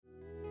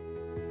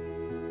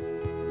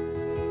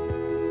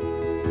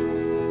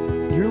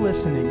You're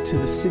listening to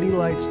the City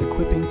Lights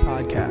Equipping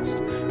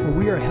Podcast, where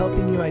we are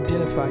helping you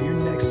identify your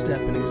next step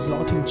in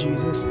exalting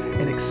Jesus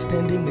and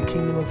extending the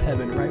kingdom of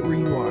heaven right where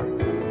you are.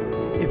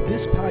 If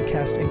this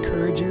podcast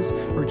encourages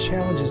or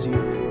challenges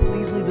you,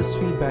 please leave us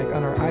feedback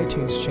on our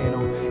iTunes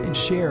channel and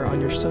share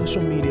on your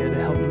social media to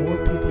help more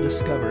people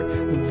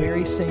discover the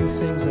very same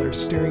things that are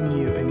stirring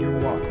you in your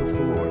walk with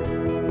the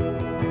Lord.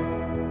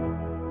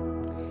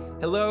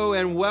 Hello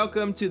and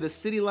welcome to the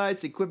City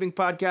Lights Equipping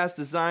Podcast,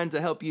 designed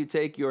to help you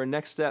take your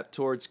next step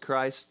towards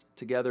Christ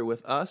together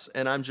with us.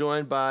 And I'm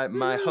joined by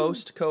my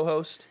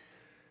co-host.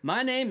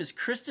 My name is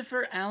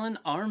Christopher Allen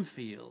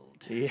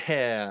Armfield.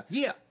 Yeah.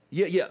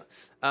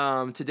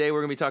 Today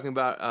we're going to be talking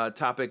about a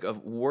topic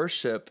of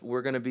worship.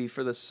 We're going to be,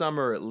 for the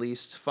summer at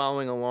least,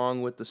 following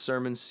along with the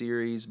sermon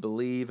series,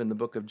 Believe in the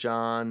Book of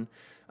John,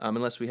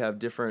 unless we have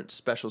different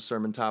special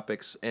sermon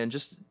topics, and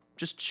just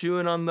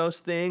chewing on those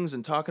things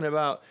and talking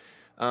about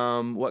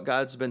what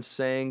God's been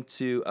saying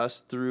to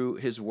us through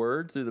His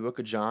Word, through the book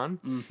of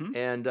John. Mm-hmm.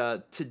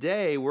 And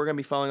today, we're going to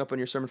be following up on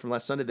your sermon from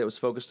last Sunday that was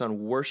focused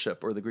on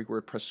worship, or the Greek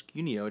word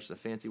proskuneo, which is a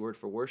fancy word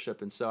for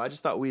worship. And so I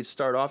just thought we'd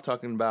start off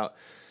talking about,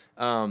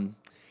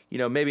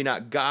 maybe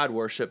not God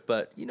worship,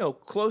 but,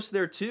 close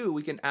there too.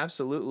 We can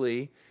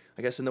absolutely,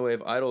 I guess in the way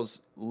of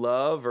idols,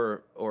 love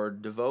or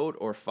devote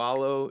or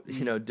follow,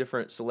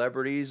 different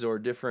celebrities or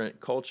different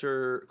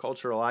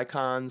cultural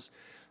icons.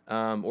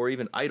 Or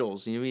even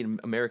idols. You mean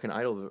American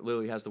Idol that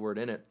literally has the word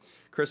in it.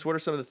 Chris, what are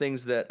some of the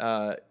things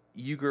that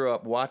you grew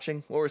up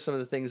watching? What were some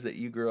of the things that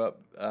you grew up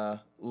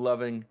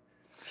loving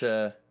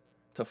to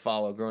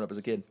follow growing up as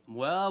a kid?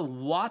 Well,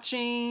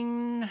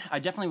 watching, I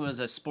definitely was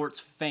a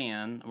sports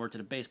fan. I worked at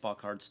a baseball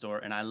card store,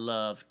 and I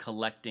loved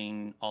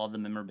collecting all the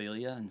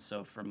memorabilia. And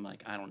so from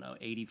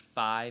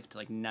 85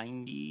 to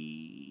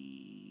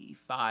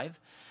 95,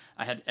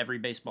 I had every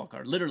baseball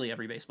card, literally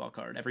every baseball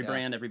card, every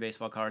brand, every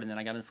baseball card. And then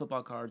I got into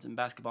football cards and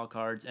basketball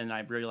cards, and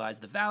I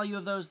realized the value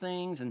of those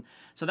things. And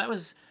so that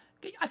was,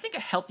 I think, a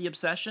healthy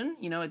obsession.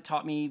 It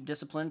taught me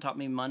discipline, taught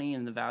me money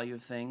and the value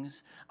of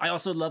things. I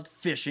also loved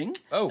fishing.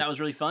 Oh. That was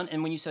really fun.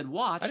 And when you said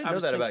watch, I didn't know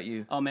that about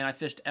you. Oh, man, I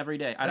fished every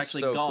day. I'd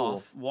actually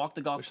golf, walk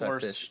the golf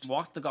course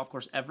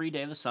every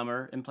day of the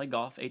summer and play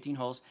golf, 18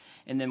 holes.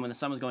 And then when the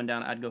sun was going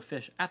down, I'd go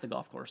fish at the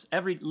golf course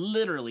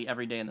literally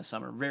every day in the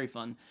summer. Very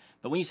fun.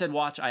 But when you said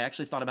watch, I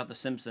actually thought about The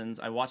Simpsons.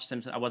 I watched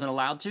Simpsons. I wasn't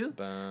allowed to,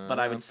 but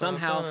I would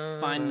somehow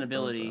find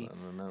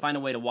a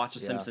way to watch The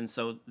Simpsons.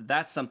 So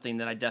that's something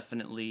that I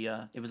definitely,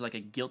 it was like a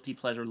guilty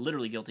pleasure,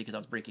 literally guilty because I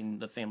was breaking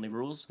the family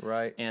rules.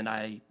 Right. And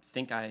I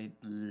think I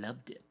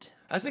loved it.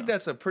 I think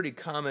that's a pretty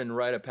common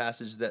rite of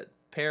passage that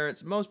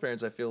most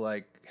parents I feel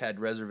like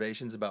had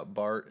reservations about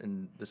Bart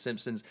and The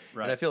Simpsons,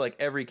 right. And I feel like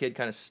every kid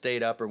kind of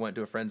stayed up or went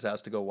to a friend's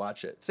house to go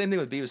watch it. Same thing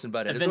with Beavis and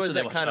Butthead. It's always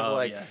that kind of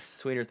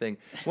tweener thing.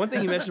 One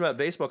thing you mentioned about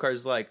baseball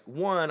cards is I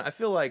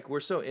feel like we're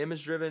so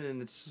image driven,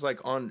 and it's just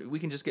we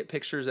can just get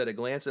pictures at a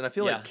glance, and I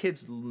feel like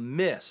kids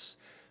miss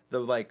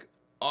the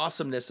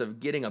awesomeness of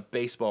getting a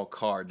baseball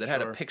card that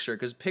had a picture,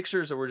 because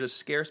pictures were just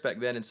scarce back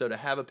then, and so to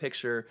have a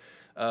picture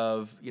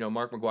of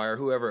Mark McGwire,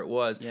 whoever it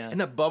was, and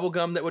the bubble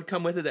gum that would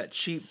come with it, that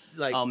cheap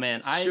sugary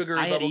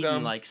bubble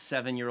gum. I had eaten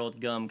 7-year-old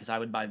gum because I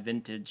would buy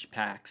vintage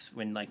packs.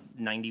 When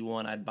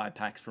 91, I'd buy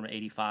packs from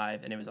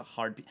 85, and it was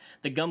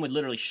the gum would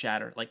literally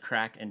shatter,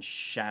 crack and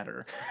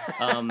shatter,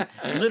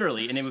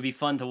 literally, and it would be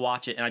fun to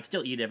watch it, and I'd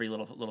still eat every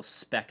little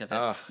speck of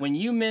it. When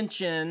you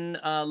mention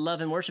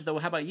love and worship, though,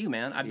 how about you,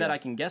 man? I bet I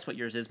can guess what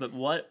yours is, but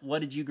what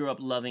did you grow up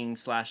loving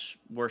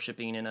 /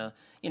 worshiping in a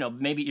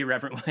maybe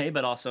irreverent way,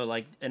 but also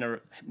in a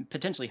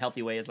potentially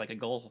healthy way as a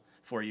goal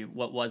for you?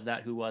 What was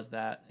that? Who was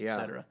that? Yeah.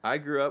 Etc. I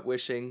grew up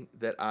wishing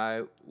that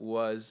I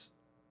was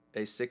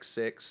a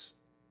 6'6",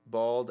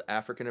 bald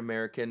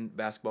African-American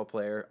basketball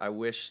player. I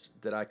wished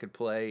that I could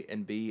play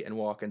and be and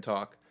walk and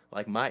talk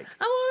like Mike.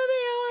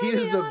 He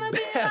was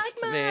the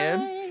best,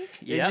 man.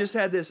 Yep. You just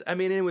had this. I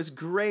mean, it was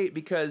great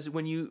because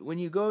when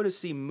you go to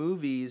see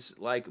movies,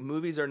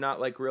 movies are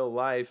not like real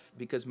life,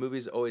 because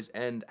movies always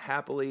end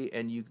happily,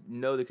 and you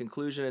know the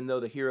conclusion, and though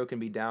the hero can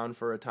be down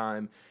for a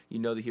time,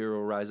 the hero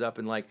will rise up,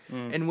 and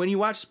and when you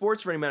watch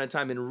sports for any amount of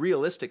time, in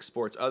realistic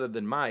sports other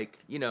than Mike,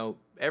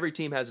 every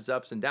team has its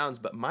ups and downs,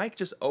 but Mike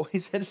just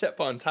always ended up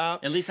on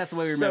top. At least that's the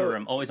way we remember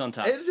him, always on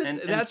top.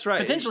 That's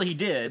right. Potentially he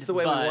did. It's the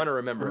way we want to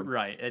remember him.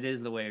 Right. It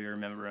is the way we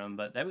remember him.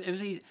 But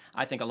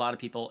I think a lot of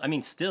people,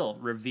 still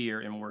revere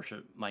and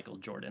worship Michael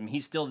Jordan.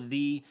 He's still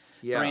the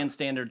brand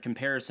standard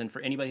comparison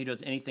for anybody who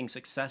does anything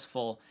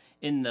successful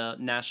in the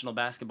National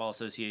Basketball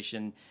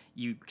Association.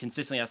 You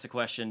consistently ask the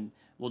question,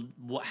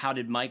 well, how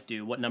did Mike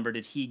do? What number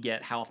did he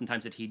get? How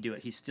oftentimes did he do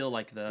it? He's still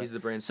he's the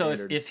brand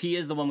standard. So if he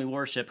is the one we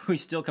worship, we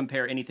still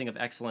compare anything of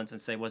excellence and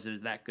say, was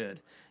it that good?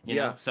 You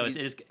know? So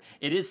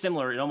it is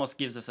similar. It almost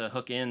gives us a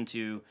hook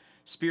into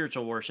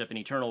spiritual worship and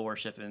eternal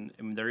worship,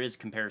 and there is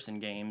comparison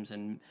games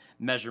and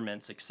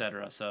measurements,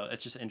 etc. So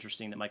it's just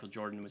interesting that Michael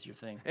Jordan was your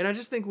thing. And I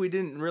just think we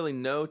didn't really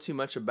know too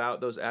much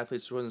about those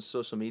athletes. It wasn't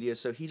social media,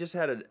 so he just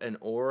had an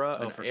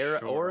aura,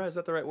 aura. Is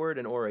that the right word?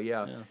 An aura,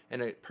 yeah.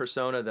 And a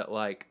persona that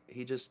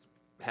he just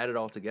had it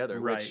all together.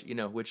 Right.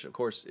 Which of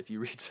course, if you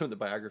read some of the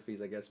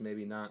biographies, I guess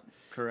maybe not.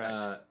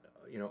 Correct.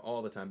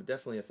 All the time, but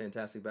definitely a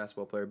fantastic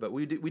basketball player. But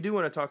we do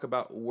want to talk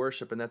about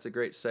worship, and that's a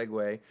great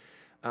segue.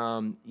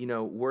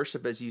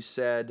 Worship, as you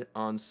said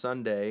on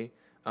Sunday,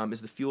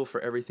 is the fuel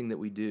for everything that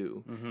we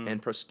do. Mm-hmm. And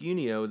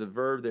proskuneo, the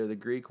verb there, the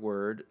Greek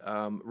word,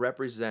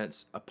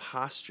 represents a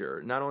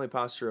posture, not only a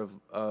posture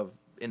of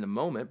in the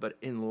moment, but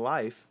in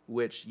life,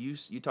 which you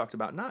talked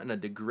about, not in a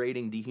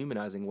degrading,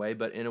 dehumanizing way,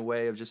 but in a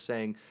way of just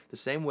saying the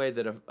same way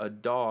that a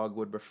dog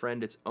would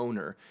befriend its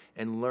owner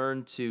and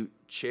learn to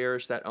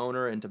cherish that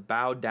owner, and to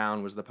bow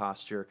down was the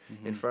posture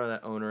in front of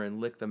that owner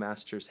and lick the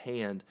master's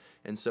hand.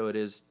 And so it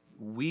is,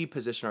 we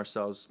position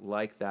ourselves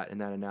like that in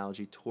that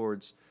analogy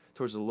towards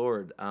the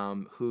Lord,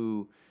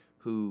 who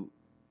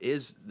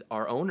is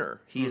our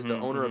owner. He is the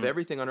owner of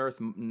everything on earth,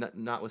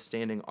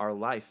 notwithstanding our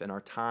life and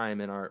our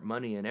time and our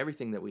money and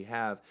everything that we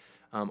have,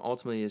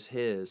 ultimately is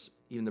his,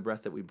 even the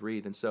breath that we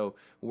breathe. And so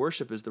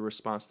worship is the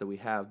response that we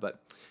have. But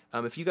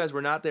if you guys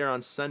were not there on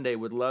Sunday,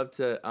 would love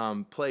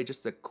to play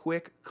just a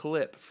quick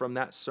clip from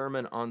that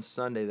sermon on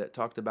Sunday that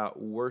talked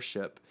about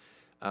worship.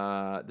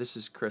 This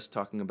is Chris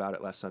talking about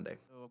it last Sunday.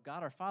 So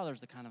God our Father is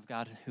the kind of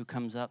God who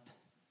comes up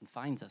and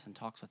finds us and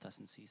talks with us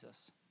and sees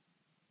us.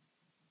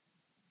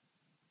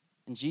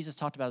 And Jesus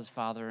talked about his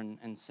Father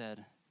and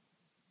said,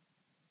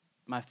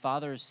 my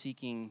Father is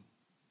seeking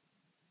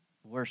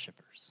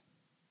worshipers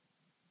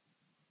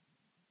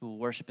who will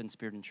worship in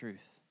spirit and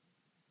truth.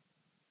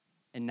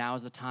 And now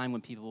is the time when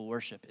people will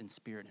worship in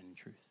spirit and in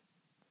truth.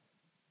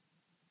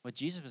 What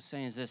Jesus was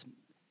saying is this: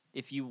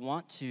 if you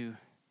want to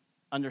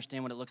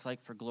understand what it looks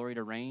like for glory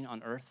to reign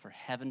on earth, for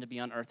heaven to be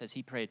on earth, as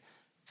he prayed,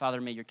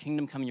 Father, may your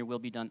kingdom come and your will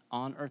be done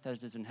on earth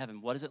as it is in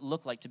heaven. What does it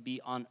look like to be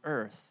on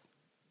earth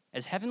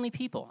as heavenly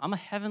people? I'm a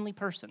heavenly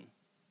person.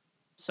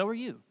 So are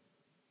you.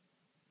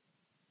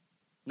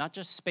 Not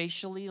just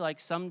spatially like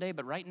someday,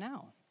 but right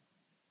now.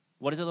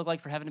 What does it look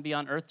like for heaven to be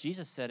on earth?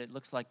 Jesus said it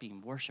looks like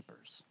being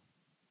worshipers.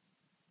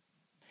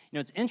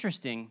 It's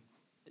interesting.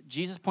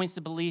 Jesus points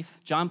to belief,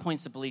 John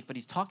points to belief, but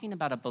he's talking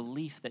about a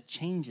belief that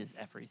changes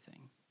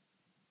everything,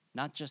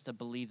 not just a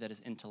belief that is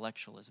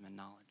intellectualism and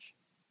knowledge.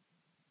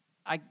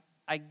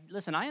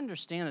 Listen, I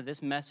understand that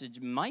this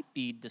message might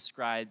be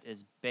described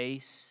as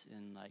base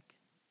and like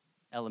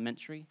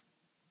elementary,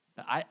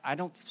 but I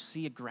don't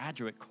see a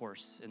graduate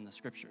course in the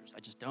scriptures. I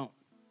just don't.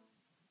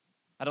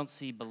 I don't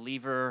see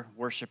believer,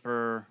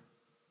 worshiper,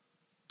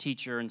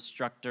 teacher,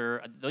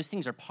 instructor. Those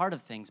things are part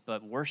of things,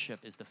 but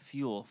worship is the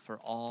fuel for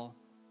all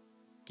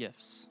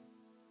gifts.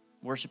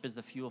 Worship is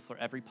the fuel for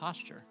every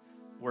posture.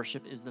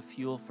 Worship is the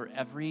fuel for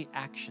every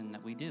action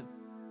that we do.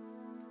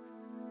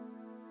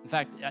 In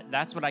fact,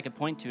 that's what I could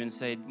point to and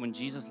say, when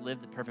Jesus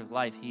lived the perfect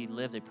life, he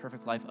lived a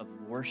perfect life of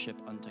worship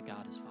unto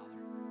God his Father.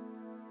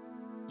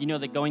 You know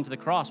that going to the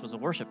cross was a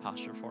worship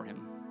posture for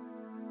him.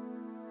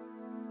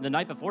 The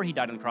night before he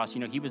died on the cross,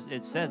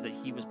 it says that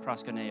he was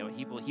proskuneo.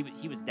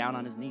 He was down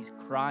on his knees,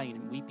 crying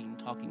and weeping,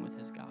 talking with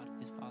his God,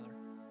 his Father.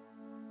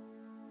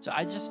 So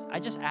I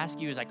just ask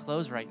you as I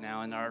close right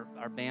now, and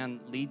our band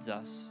leads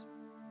us,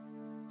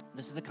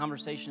 this is a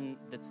conversation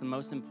that's the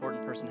most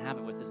important person to have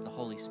it with is the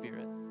Holy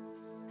Spirit.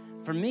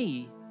 For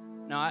me,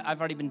 now I've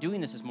already been doing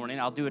this morning.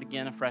 I'll do it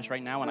again afresh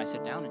right now when I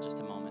sit down in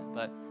just a moment.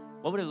 But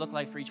what would it look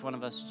like for each one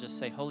of us to just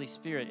say, Holy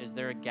Spirit, is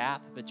there a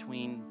gap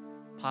between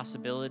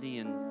possibility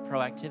and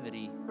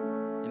proactivity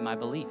in my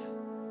belief?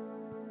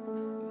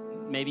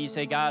 Maybe you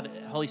say, God,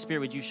 Holy Spirit,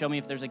 would you show me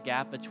if there's a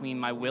gap between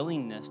my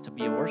willingness to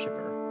be a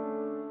worshiper?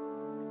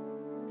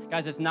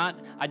 Guys, it's not,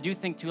 I do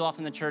think too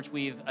often in the church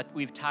we've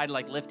tied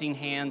like lifting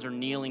hands or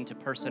kneeling to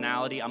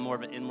personality. I'm more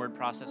of an inward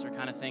processor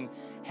kind of thing.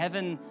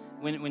 Heaven,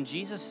 when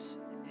Jesus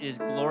is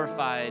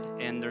glorified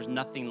and there's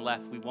nothing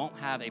left, we won't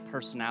have a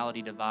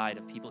personality divide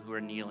of people who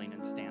are kneeling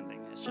and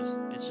standing. It's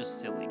just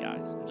silly,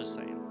 guys. I'm just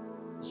saying.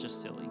 It's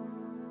just silly.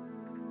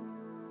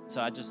 So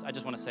I just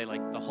want to say,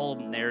 like, the whole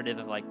narrative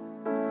of like,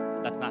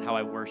 that's not how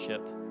I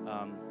worship.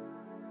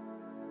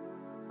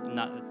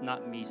 It's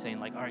not me saying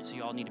like, all right, so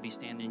you all need to be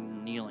standing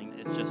and kneeling.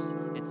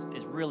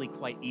 It's really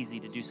quite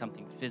easy to do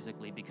something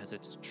physically because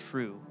it's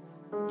true,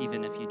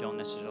 even if you don't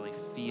necessarily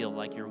feel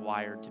like you're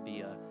wired to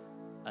be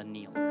a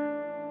kneeler.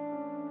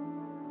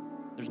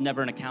 There's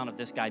never an account of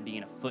this guy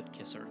being a foot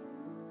kisser,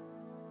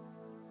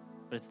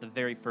 but it's the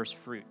very first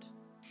fruit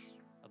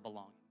of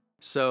belonging.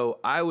 So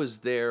I was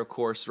there, of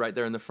course, right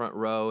there in the front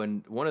row,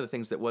 and one of the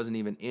things that wasn't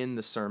even in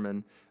the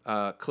sermon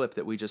clip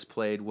that we just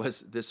played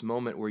was this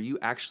moment where you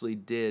actually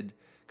did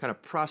kind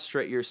of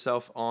prostrate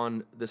yourself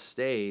on the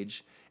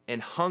stage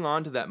and hung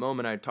on to that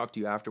moment. I talked to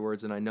you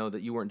afterwards, and I know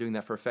that you weren't doing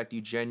that for effect.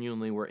 You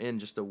genuinely were in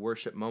just a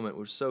worship moment. It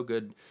was so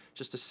good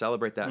just to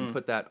celebrate that and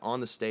put that on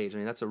the stage. I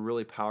mean, that's a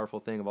really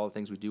powerful thing of all the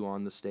things we do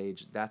on the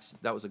stage.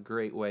 That was a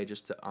great way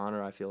just to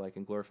honor, I feel like,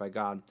 and glorify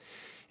God.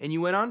 And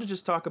you went on to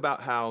just talk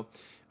about how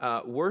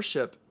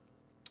worship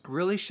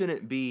really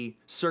shouldn't be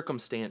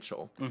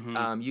circumstantial.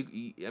 I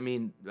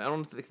mean, I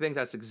don't think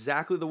that's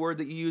exactly the word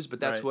that you use, but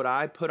that's Right. what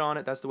I put on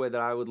it. That's the way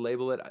that I would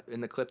label it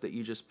in the clip that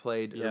you just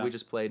played, or Yeah. we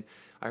just played.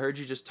 I heard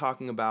you just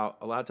talking about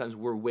a lot of times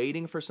we're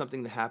waiting for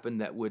something to happen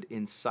that would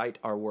incite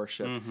our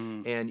worship.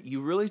 And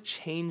you really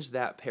changed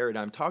that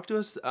paradigm. Talk to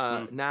us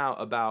now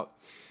about,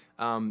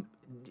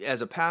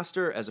 as a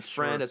pastor, as a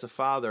friend, Sure. as a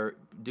father,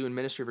 doing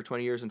ministry for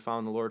 20 years and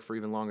following the Lord for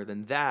even longer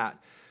than that.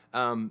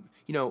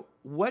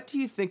 What do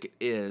you think it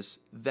is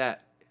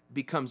that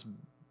becomes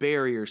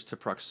barriers to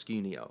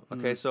proskuneo?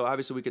 Okay, so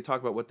obviously we could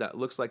talk about what that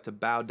looks like to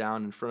bow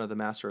down in front of the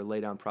master or lay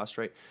down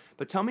prostrate.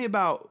 But tell me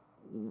about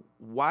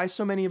why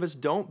so many of us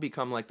don't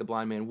become like the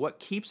blind man. What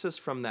keeps us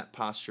from that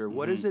posture?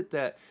 What is it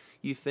that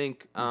you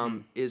think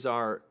is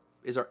our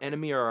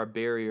enemy or our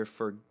barrier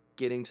for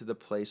getting to the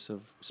place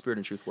of spirit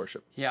and truth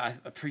worship? Yeah, I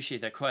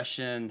appreciate that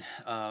question,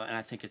 and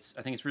I think it's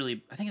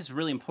a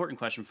really important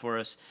question for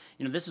us.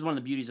 This is one of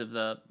the beauties of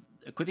the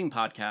Equipping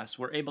podcast.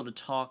 We're able to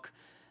talk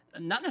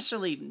not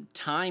necessarily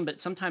time, but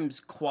sometimes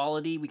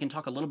quality. We can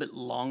talk a little bit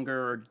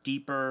longer or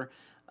deeper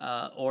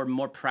or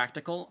more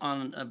practical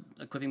on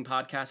a Equipping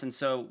podcast. And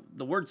so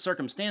the word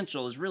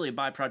circumstantial is really a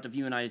byproduct of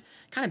you and I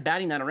kind of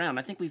batting that around.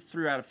 I think we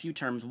threw out a few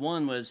terms.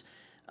 One was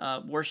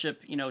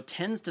worship,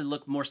 tends to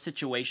look more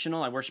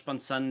situational. I worship on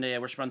Sunday. I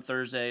worship on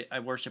Thursday. I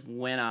worship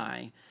when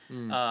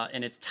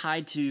and it's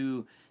tied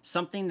to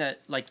something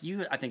that, like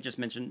you, I think, just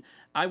mentioned.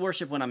 I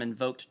worship when I'm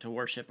invoked to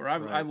worship, or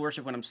I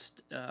worship when I'm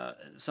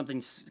something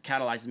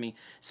catalyzes me.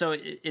 So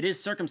it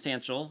is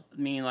circumstantial,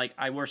 meaning like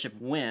I worship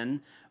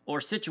when, or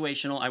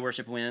situational, I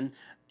worship when.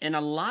 And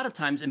a lot of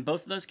times, in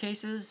both of those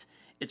cases,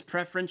 it's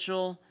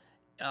preferential.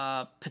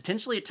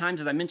 Potentially at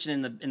times, as I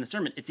mentioned in the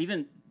sermon, it's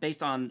even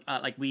based on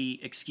like we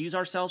excuse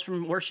ourselves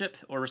from worship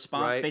or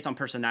response based on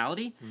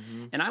personality.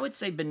 And I would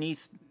say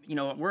beneath,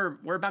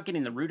 we're about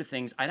getting the root of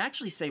things. I'd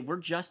actually say we're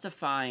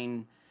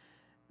justifying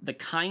the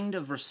kind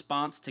of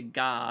response to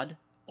God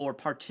or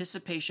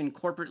participation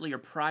corporately or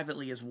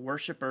privately as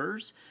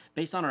worshipers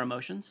based on our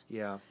emotions.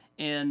 Yeah.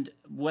 And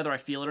whether I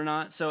feel it or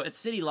not. So at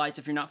City Lights,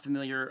 if you're not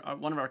familiar,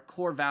 one of our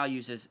core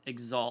values is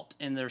exalt.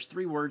 And there's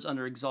 3 words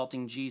under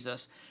exalting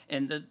Jesus.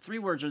 And the 3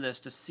 words are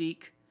this: to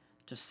seek,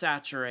 to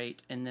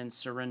saturate, and then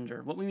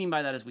surrender. What we mean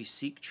by that is we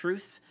seek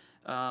truth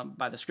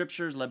by the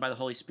scriptures, led by the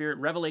Holy Spirit,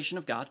 revelation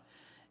of God.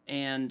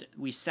 And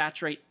we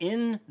saturate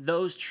in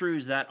those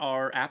truths that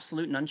are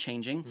absolute and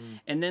unchanging.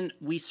 And then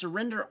we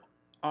surrender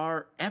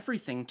our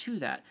everything to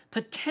that.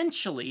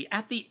 Potentially,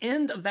 at the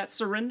end of that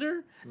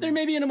surrender, there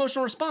may be an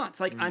emotional response.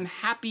 Like, I'm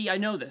happy I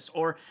know this,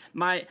 or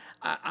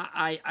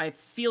I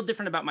feel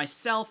different about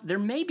myself. There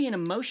may be an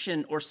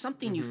emotion or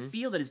something you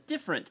feel that is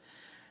different.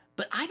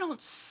 But I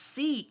don't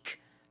seek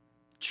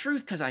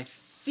truth because I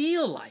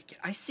feel like it.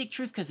 I seek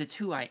truth because it's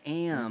who I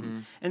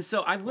am. And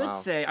so I would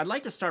say, I'd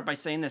like to start by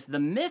saying this. The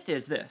myth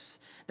is this,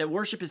 that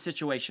worship is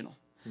situational.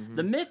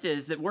 The myth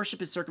is that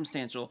worship is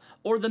circumstantial,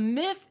 or the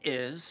myth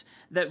is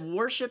that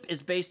worship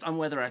is based on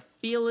whether I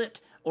feel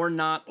it or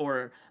not,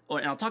 or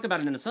and I'll talk about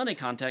it in a Sunday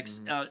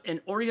context,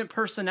 or even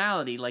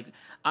personality. Like,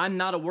 I'm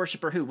not a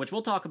worshiper who, which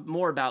we'll talk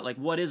more about, like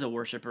what is a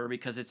worshiper,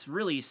 because it's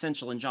really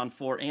essential in John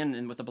 4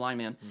 and with the blind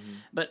man.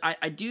 But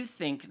I do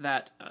think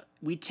that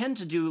we tend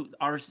to do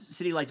our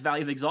City Lights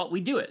value of exalt. We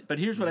do it, but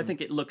here's what I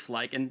think it looks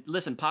like. And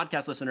listen,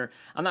 podcast listener,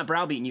 I'm not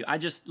browbeating you.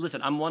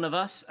 listen, I'm one of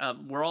us.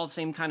 We're all the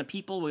same kind of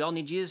people. We all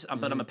need Jesus,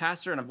 but I'm a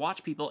pastor, and I've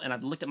watched people, and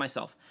I've looked at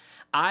myself.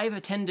 I've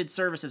attended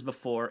services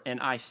before, and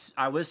I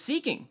was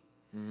seeking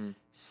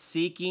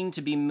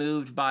to be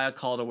moved by a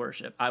call to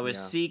worship. I was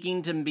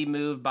seeking to be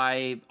moved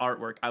by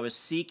artwork. I was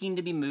seeking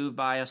to be moved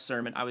by a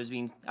sermon. I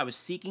was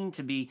seeking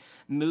to be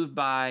moved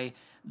by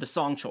the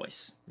song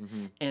choice.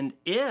 And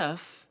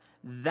if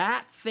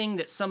that thing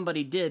that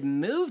somebody did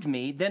moved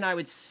me, then I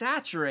would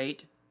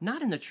saturate,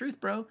 not in the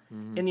truth, bro,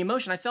 in the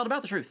emotion I felt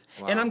about the truth.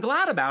 And I'm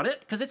glad about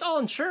it, because it's all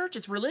in church,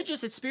 it's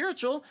religious, it's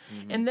spiritual.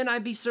 And then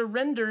I'd be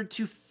surrendered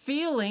to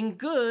feeling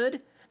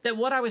good that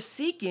what I was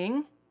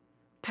seeking,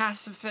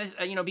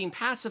 being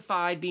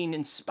pacified, being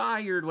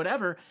inspired,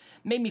 whatever,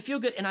 made me feel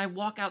good, and I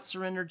walk out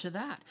surrendered to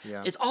that.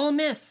 Yeah. It's all a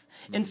myth.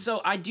 And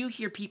so I do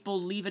hear people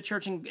leave a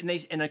church, and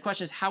the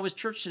question is, how is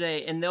church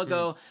today? And they'll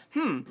go,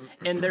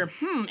 and their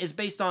is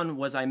based on,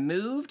 was I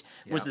moved?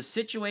 Yeah. Was the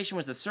situation,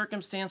 was the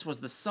circumstance, was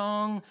the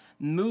song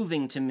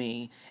moving to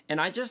me?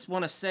 And I just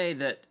want to say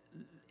that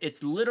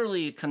it's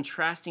literally a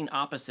contrasting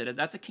opposite.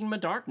 That's a kingdom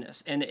of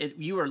darkness, and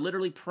you are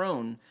literally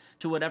prone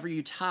to whatever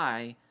you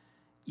tie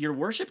your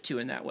worship to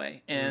in that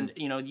way. And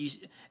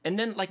and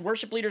then, like,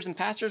 worship leaders and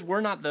pastors,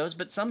 we're not those,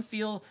 but some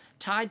feel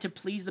tied to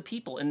please the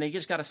people, and they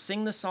just got to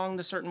sing the song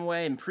a certain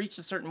way and preach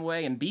a certain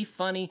way and be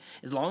funny.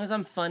 As long as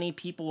I'm funny,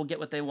 people will get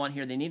what they want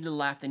here. They need to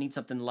laugh, they need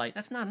something light.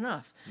 That's not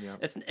enough.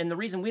 And the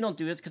reason we don't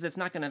do it is because it's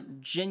not going to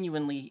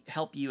genuinely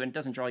help you, and it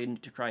doesn't draw you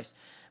to Christ,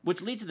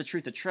 which leads to the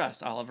truth of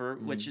trust, Oliver,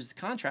 which is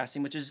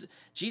contrasting, which is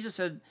Jesus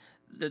said,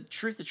 the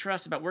truth to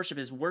trust about worship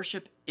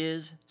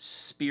is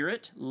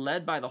spirit,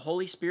 led by the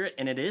Holy Spirit,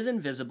 and it is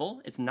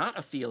invisible. It's not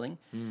a feeling,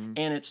 and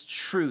it's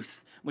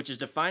truth, which is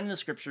defined in the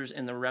scriptures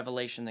and the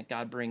revelation that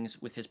God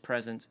brings with his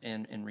presence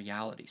and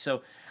reality.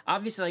 So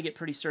obviously I get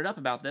pretty stirred up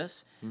about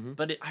this,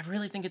 but I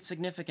really think it's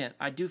significant.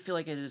 I do feel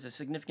like it is a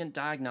significant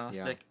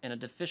diagnostic and a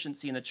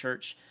deficiency in the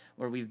church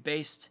where we've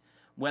based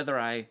whether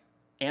I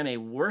am a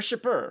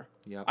worshiper.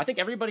 Yep. I think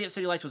everybody at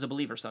City Lights was a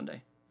believer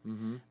Sunday.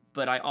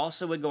 But I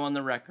also would go on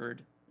the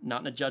record,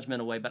 not in a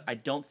judgmental way, but I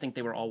don't think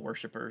they were all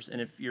worshipers.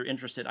 And if you're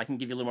interested, I can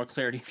give you a little more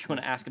clarity if you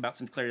want to ask about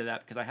some clarity to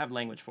that, because I have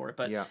language for it.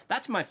 But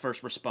that's my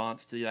first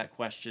response to that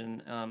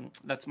question.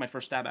 That's my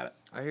first stab at it.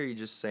 I hear you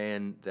just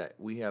saying that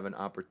we have an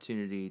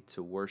opportunity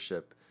to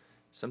worship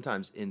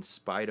sometimes in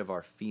spite of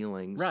our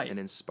feelings and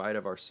in spite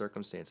of our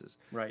circumstances.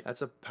 Right.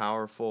 That's a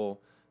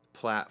powerful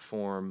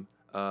platform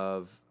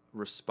of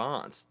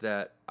response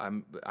that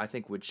I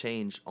think would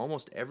change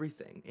almost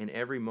everything in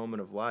every moment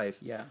of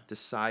life.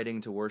 Deciding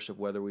to worship,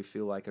 whether we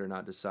feel like it or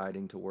not,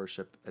 deciding to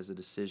worship as a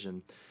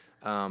decision.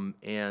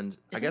 And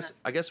I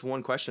guess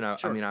one question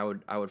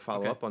I would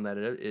follow up on that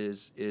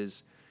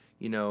is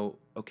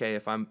okay,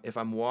 if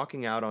I'm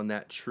walking out on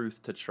that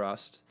truth to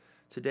trust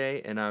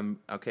today, and I'm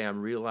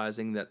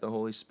realizing that the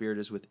Holy Spirit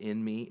is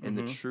within me, and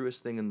the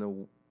truest thing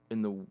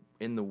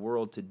in the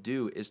world to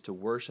do is to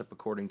worship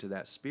according to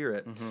that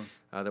Spirit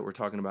that we're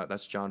talking about.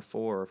 That's John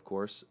 4, of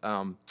course.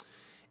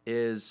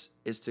 Is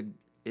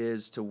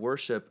to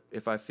worship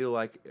if I feel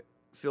like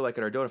it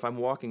or don't. If I'm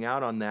walking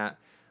out on that,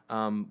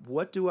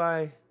 what do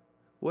I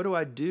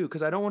do?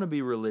 Because I don't want to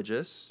be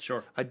religious.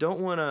 Sure. I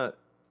don't want to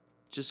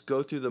just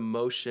go through the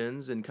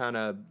motions and kind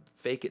of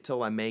fake it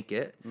till I make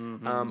it.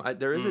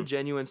 There is a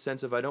genuine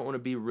sense of I don't want to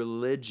be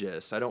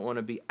religious. I don't want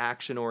to be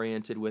action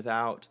oriented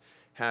without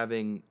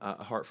having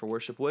a heart for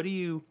worship. What do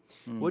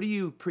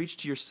you preach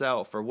to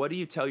yourself, or what do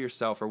you tell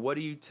yourself, or what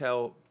do you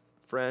tell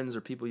friends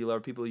or people you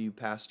love, people you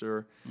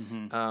pastor,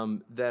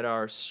 that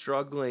are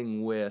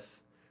struggling with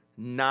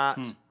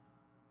not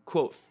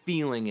quote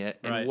feeling it,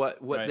 and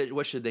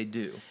what should they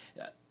do?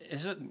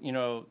 Is it,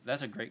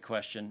 that's a great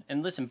question.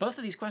 And listen, both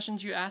of these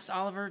questions you asked,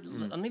 Oliver,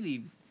 let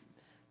me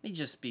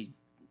just be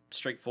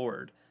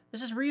straightforward.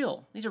 This is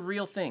real. These are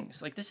real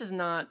things. Like, this is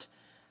not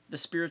the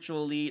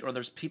spiritual elite, or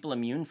there's people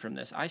immune from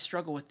this. I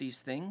struggle with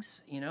these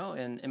things,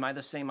 and am I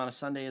the same on a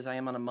Sunday as I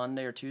am on a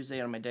Monday or Tuesday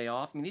on my day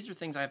off? I mean, these are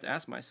things I have to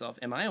ask myself.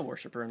 Am I a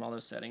worshiper in all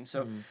those settings?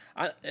 So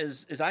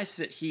as I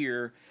sit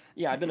here,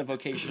 I've been a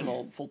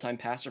vocational full-time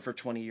pastor for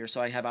 20 years,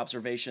 so I have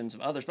observations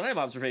of others, but I have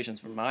observations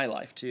from my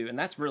life too, and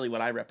that's really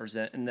what I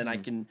represent. And then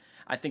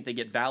I think they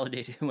get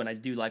validated when I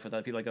do life with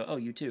other people. I go, oh,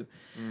 you too.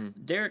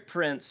 Derek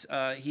Prince,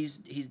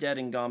 he's dead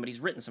and gone, but he's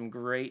written some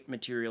great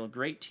material,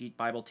 great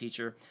Bible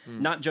teacher.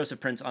 Not Joseph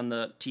Prince on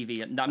the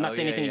TV. I'm not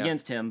saying anything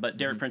against him, but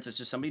Derek Prince is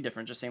just somebody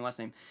different, just same last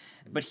name.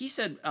 But he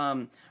said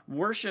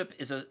worship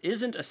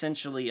isn't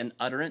essentially an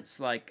utterance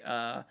like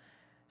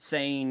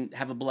saying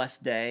 "Have a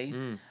blessed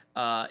day."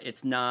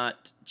 It's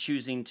not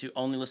choosing to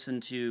only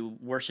listen to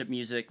worship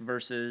music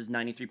versus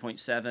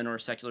 93.7 or a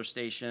secular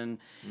station.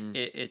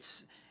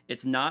 It's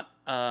not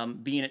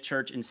being at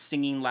church and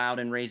singing loud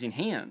and raising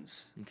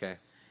hands. Okay.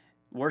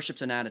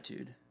 Worship's an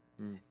attitude.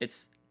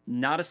 It's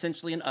not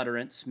essentially an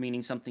utterance,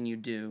 meaning something you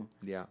do.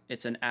 Yeah.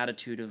 It's an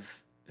attitude of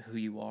who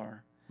you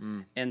are.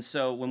 And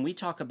so when we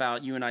talk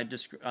about, you and I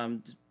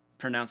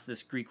pronounce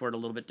this Greek word a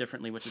little bit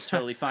differently, which is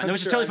totally fine. No,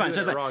 which is totally fine.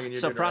 So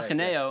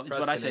proskuneo is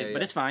what I say,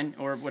 but it's fine,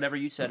 or whatever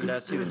you said it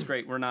as too. It's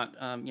great. We're not,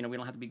 we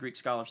don't have to be Greek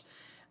scholars.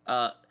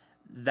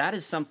 That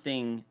is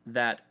something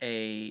that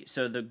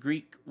so the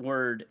Greek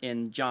word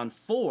in John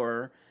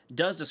 4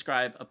 does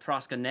describe a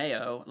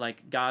proskuneo,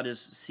 like God is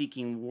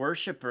seeking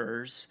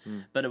worshipers,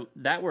 but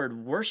that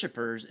word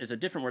worshipers is a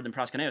different word than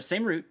proskuneo.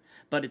 Same root,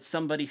 but it's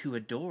somebody who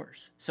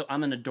adores. So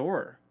I'm an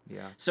adorer.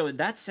 Yeah. So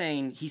that's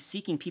saying he's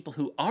seeking people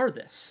who are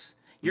this.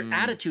 Your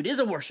attitude is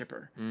a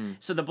worshiper.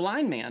 So the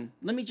blind man,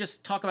 let me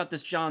just talk about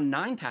this John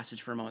 9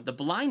 passage for a moment. The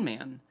blind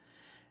man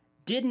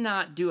did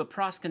not do a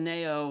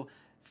proskuneo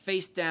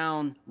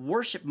face-down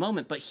worship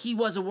moment, but he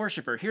was a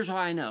worshiper. Here's how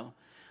I know.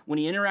 When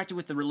he interacted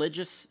with the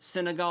religious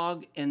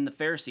synagogue and the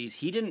Pharisees,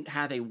 he didn't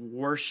have a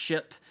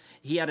worship.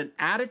 He had an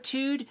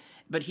attitude,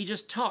 but he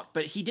just talked.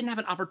 But he didn't have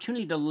an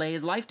opportunity to lay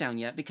his life down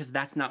yet, because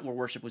that's not where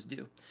worship was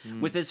due.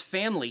 With his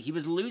family, he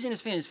was losing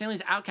his family. His family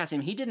was outcasting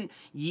him. He didn't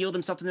yield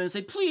himself to them and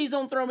say, please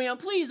don't throw me out.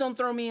 Please don't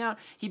throw me out.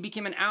 He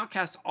became an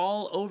outcast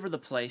all over the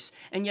place.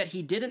 And yet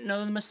he didn't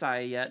know the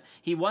Messiah yet.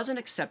 He wasn't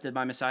accepted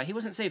by Messiah. He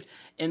wasn't saved.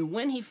 And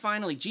when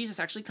Jesus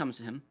actually comes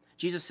to him,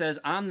 Jesus says,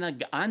 I'm the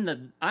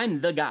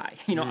guy.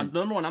 I'm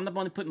number one. I'm the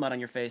one who put mud on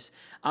your face.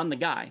 I'm the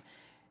guy.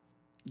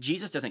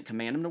 Jesus doesn't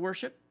command him to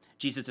worship.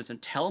 Jesus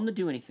doesn't tell him to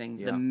do anything.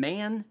 Yeah. The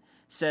man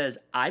says,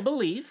 I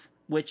believe,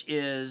 which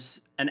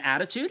is an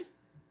attitude,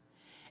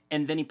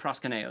 and then he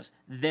proskuneos.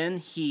 Then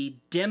he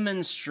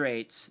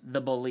demonstrates the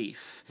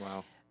belief.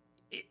 Wow.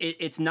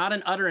 It's not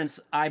an utterance,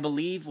 I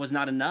believe, was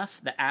not enough.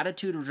 The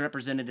attitude was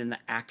represented in the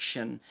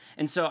action.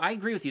 And so I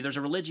agree with you. There's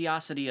a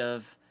religiosity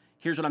of,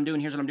 here's what I'm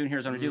doing, here's what I'm doing,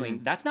 here's what I'm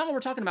doing. That's not what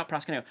we're talking about,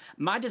 proskuneo.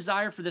 My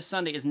desire for this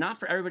Sunday is not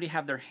for everybody to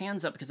have their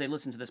hands up because they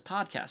listen to this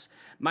podcast.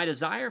 My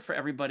desire for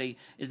everybody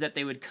is that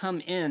they would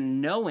come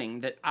in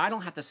knowing that I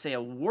don't have to say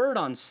a word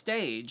on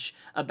stage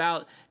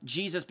about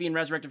Jesus being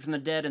resurrected from the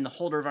dead and the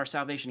holder of our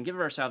salvation, giver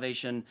of our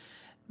salvation.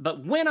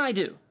 But when I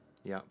do,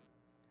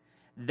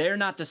 they're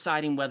not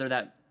deciding whether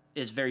that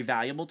is very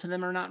valuable to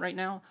them or not right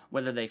now,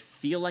 whether they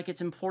feel like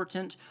it's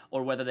important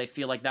or whether they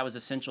feel like that was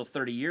essential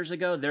 30 years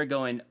ago. They're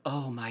going,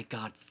 oh my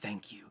God,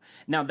 thank you.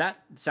 Now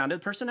that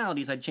sounded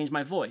personalities, I'd change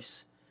my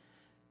voice,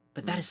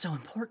 but that is so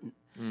important.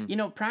 You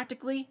know,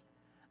 practically,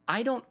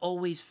 I don't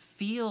always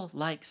feel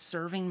like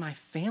serving my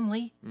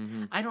family.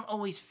 I don't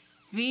always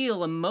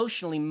feel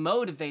emotionally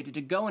motivated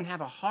to go and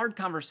have a hard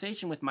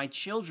conversation with my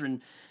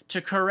children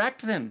to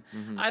correct them.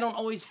 I don't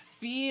always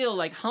feel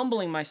like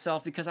humbling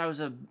myself because I was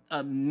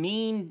a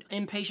mean,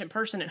 impatient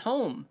person at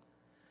home.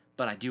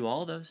 But I do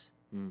all those.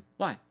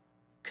 Why?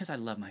 Because I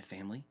love my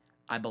family.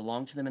 I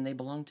belong to them and they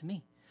belong to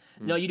me.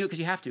 No, you do it because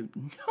you have to.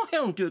 No, I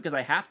don't do it because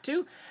I have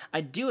to. I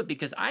do it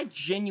because I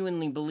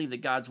genuinely believe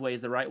that God's way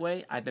is the right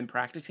way. I've been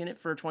practicing it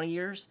for 20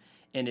 years,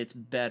 and it's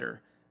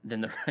better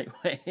than the right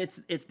way.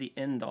 It's the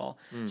end all.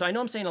 So I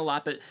know I'm saying a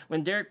lot, but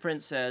when Derek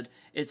Prince said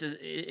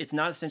it's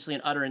not essentially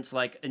an utterance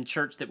like in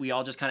church that we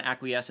all just kind of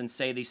acquiesce and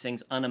say these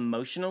things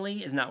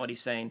unemotionally is not what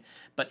he's saying.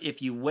 But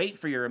if you wait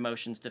for your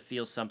emotions to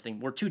feel something,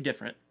 we're too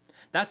different.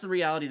 That's the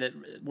reality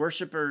that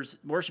worship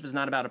is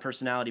not about a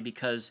personality,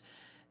 because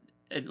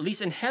at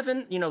least in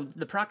heaven, you know,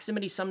 the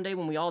proximity someday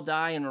when we all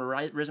die and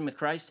we're risen with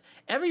Christ,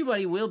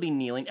 everybody will be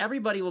kneeling.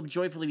 Everybody will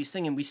joyfully be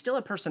singing. We still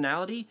have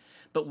personality,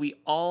 but we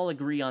all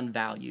agree on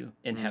value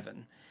in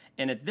heaven.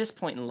 And at this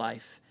point in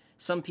life,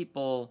 some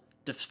people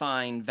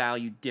define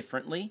value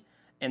differently,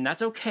 and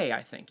that's okay,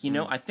 I think. You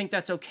know, I think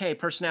that's okay.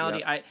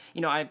 Personality, I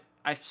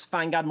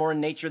find God more in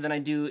nature than I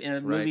do in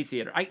a movie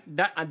theater.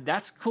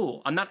 That's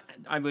cool.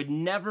 I would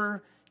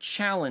never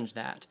challenge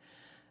that.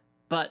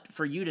 But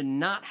for you to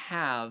not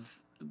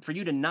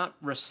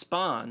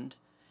respond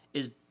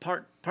is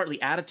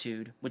partly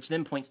attitude, which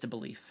then points to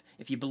belief.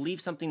 If you believe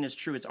something is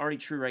true, it's already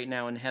true right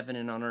now in heaven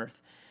and on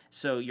earth.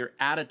 So your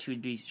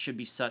attitude should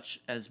be such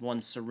as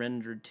one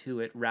surrendered to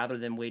it rather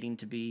than waiting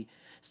to be.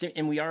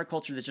 And we are a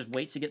culture that just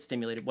waits to get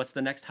stimulated. What's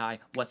the next high?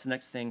 What's the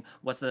next thing?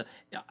 I'm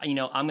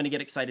going to get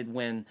excited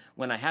when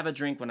I have a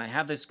drink, when I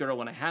have this girl,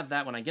 when I have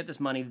that, when I get this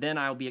money, then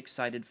I'll be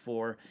excited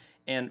for.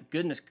 And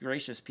goodness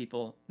gracious,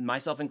 people,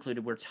 myself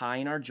included, we're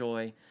tying our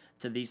joy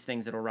to these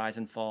things that will rise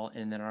and fall,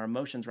 and then our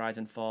emotions rise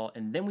and fall,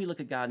 and then we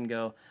look at God and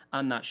go,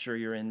 I'm not sure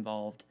you're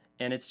involved.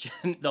 And it's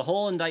just, the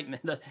whole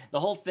indictment, the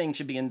whole thing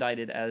should be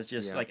indicted as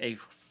just like a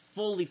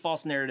fully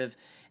false narrative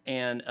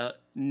and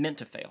meant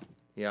to fail.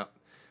 Yeah.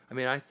 I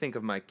mean, I think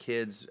of my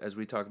kids as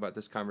we talk about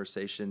this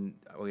conversation.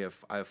 I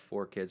have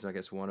 4 kids, and I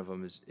guess one of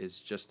them is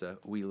just a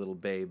wee little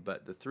babe,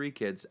 but the 3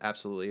 kids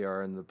absolutely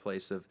are in the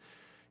place of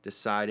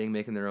deciding,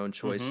 making their own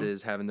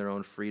choices, having their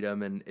own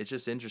freedom. And it's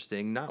just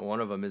interesting. Not one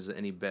of them is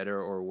any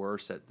better or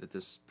worse at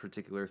this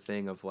particular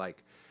thing of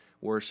like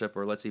worship,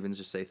 or let's even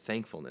just say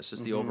thankfulness,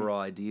 just the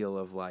overall ideal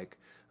of like,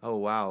 oh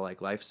wow,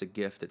 like life's a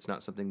gift. It's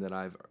not something that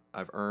I've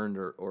earned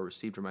or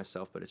received for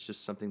myself, but it's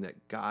just something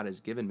that God has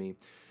given me.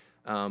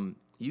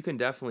 You can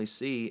definitely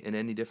see in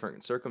any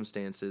different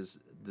circumstances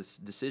the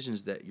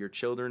decisions that your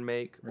children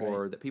make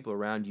or that people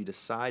around you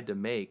decide to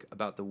make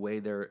about the way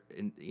they're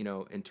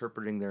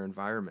interpreting their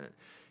environment.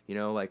 You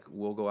know, like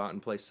we'll go out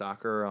and play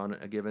soccer on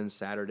a given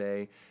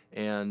Saturday,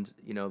 and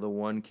the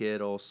one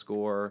kid will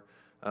score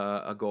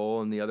a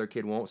goal and the other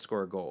kid won't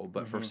score a goal,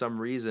 but for some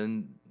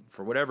reason,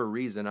 for whatever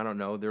reason, I don't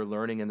know, they're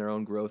learning in their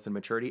own growth and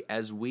maturity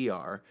as we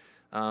are.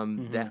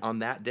 That on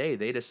that day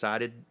they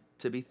decided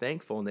to be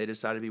thankful and they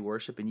decided to be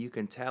worship, and you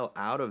can tell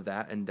out of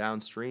that and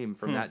downstream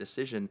from that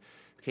decision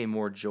came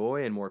more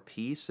joy and more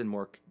peace and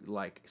more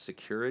like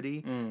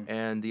security.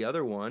 And the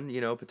other one,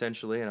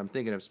 potentially, and I'm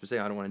thinking of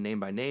specific, I don't want to name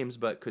by names,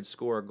 but could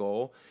score a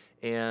goal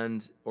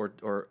and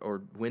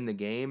or win the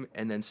game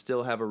and then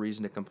still have a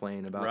reason to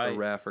complain about the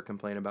ref or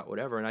complain about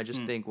whatever. And I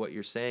just think what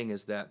you're saying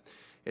is that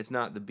it's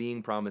not the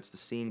being problem, it's the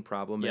seeing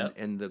problem.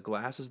 And the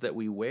glasses that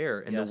we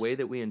wear and the way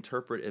that we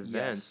interpret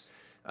events.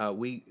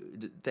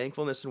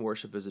 Thankfulness and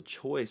worship is a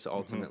choice,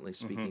 ultimately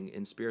speaking,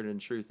 in spirit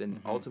and truth.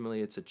 And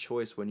ultimately it's a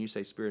choice when you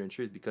say spirit and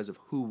truth, because of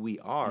who we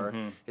are,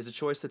 is a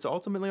choice that's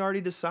ultimately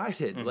already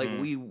decided. Like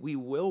we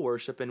will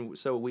worship, and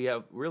so we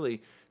have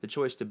really the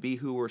choice to be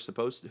who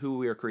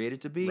we are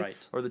created to be,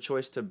 or the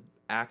choice to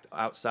act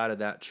outside of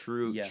that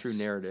true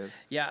narrative.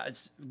 Yeah,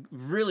 it's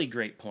really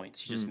great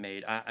points you just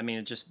made. I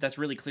mean, that's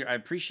really clear. I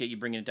appreciate you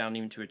bringing it down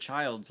even to a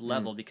child's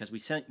level, because we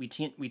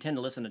tend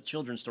to listen to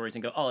children's stories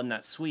and go, oh, isn't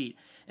that sweet?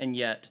 And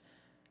yet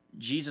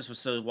Jesus was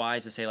so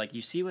wise to say, like,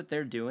 you see what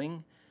they're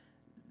doing?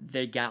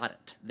 They got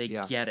it. They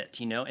get it,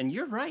 And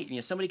you're right.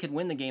 Somebody could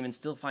win the game and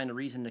still find a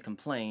reason to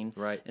complain.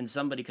 Right. And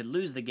somebody could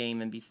lose the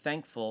game and be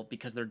thankful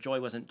because their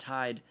joy wasn't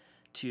tied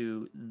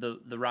to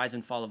the rise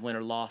and fall of win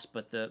or loss,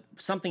 but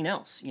something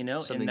else,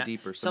 something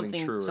deeper,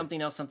 something truer,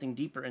 something else, something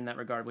deeper in that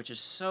regard, which is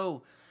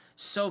so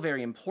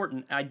very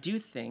important. I do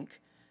think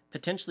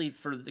potentially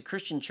for the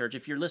Christian church,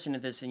 if you're listening to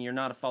this and you're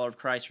not a follower of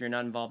Christ or you're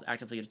not involved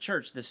actively at a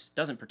church, this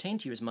doesn't pertain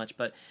to you as much.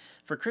 But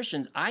for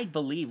Christians, I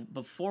believe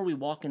before we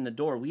walk in the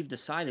door, we've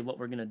decided what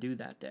we're going to do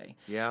that day.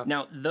 Yeah.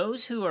 Now,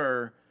 those who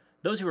are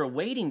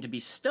waiting to be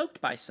stoked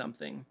by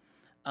something,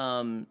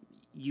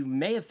 you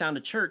may have found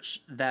a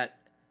church that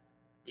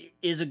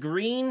is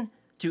agreeing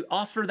to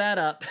offer that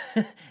up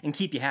and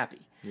keep you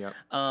happy. Yep.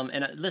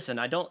 Listen,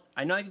 I know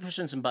I be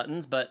pushing some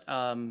buttons, but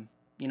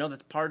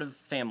that's part of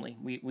family.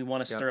 We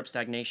want to stir up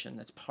stagnation.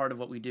 That's part of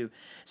what we do.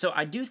 So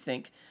I do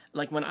think,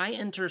 like when I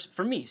enter,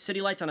 for me,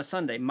 City Lights on a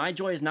Sunday, my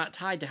joy is not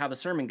tied to how the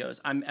sermon goes.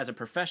 As a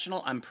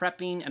professional, I'm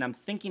prepping and I'm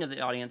thinking of the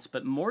audience,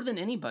 but more than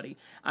anybody,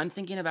 I'm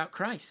thinking about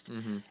Christ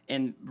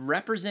and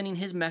representing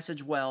his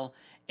message well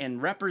and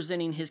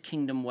representing his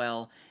kingdom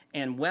well.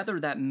 And whether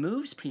that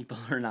moves people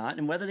or not,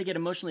 and whether they get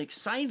emotionally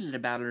excited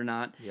about it or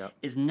not,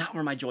 is not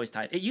where my joy is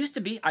tied. It used to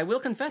be. I will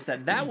confess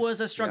that. That was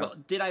a struggle.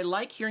 Yep. Did I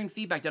like hearing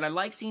feedback? Did I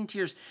like seeing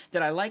tears?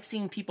 Did I like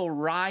seeing people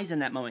rise in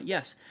that moment?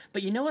 Yes.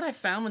 But you know what I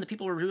found when the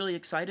people were really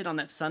excited on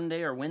that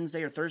Sunday or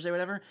Wednesday or Thursday or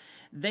whatever?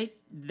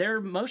 Their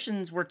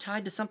emotions were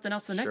tied to something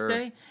else the next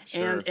day.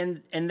 Sure.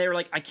 And they were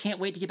like, I can't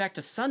wait to get back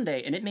to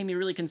Sunday. And it made me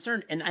really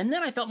concerned. And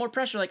then I felt more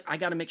pressure, like, I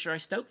got to make sure I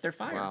stoke their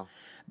fire. Wow.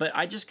 But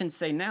I just can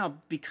say now,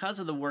 because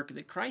of the work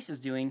that Christ is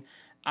doing,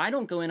 I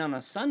don't go in on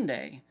a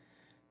Sunday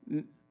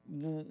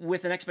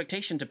with an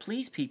expectation to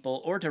please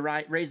people or to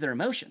raise their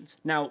emotions.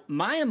 Now,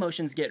 my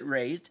emotions get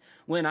raised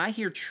when I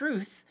hear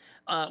truth,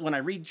 when I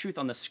read truth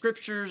on the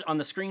scriptures, on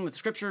the screen with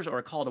scriptures, or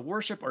a call to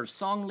worship, or a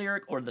song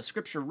lyric, or the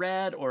scripture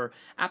read, or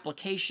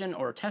application,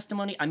 or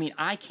testimony. I mean,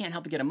 I can't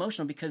help but get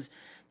emotional because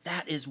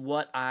that is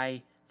what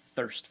I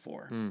thirst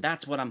for.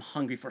 That's what I'm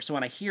hungry for. So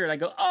when I hear it, I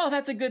go, oh,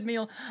 that's a good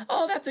meal.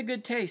 Oh, that's a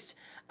good taste.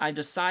 I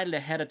decided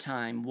ahead of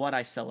time what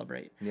I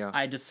celebrate. Yeah.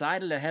 I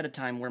decided ahead of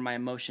time where my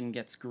emotion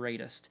gets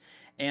greatest.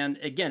 And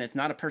again, it's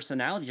not a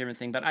personality-driven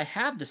thing, but I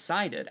have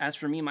decided, as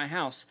for me and my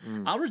house,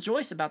 I'll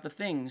rejoice about the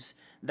things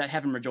that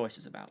heaven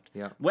rejoices about,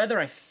 whether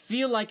I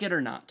feel like it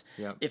or not.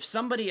 If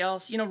somebody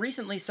else,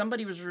 recently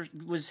somebody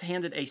was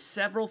handed a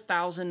several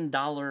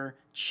 $1,000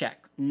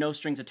 check, no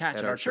strings attached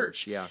at our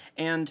church.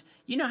 And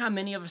you know how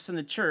many of us in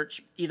the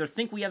church either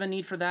think we have a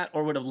need for that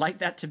or would have liked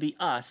that to be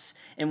us,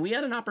 and we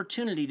had an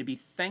opportunity to be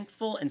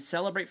thankful and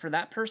celebrate for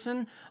that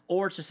person,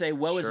 or to say,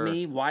 woe is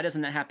me, why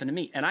doesn't that happen to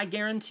me? And I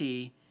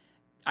guarantee,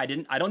 I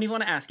don't even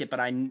want to ask it, but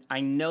I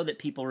know that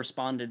people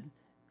responded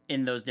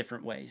in those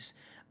different ways.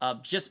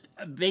 Just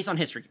based on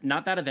history,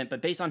 not that event,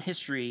 but based on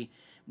history,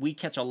 we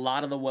catch a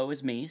lot of the woe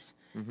is me's,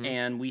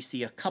 and we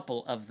see a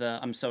couple of the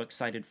I'm so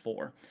excited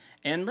for.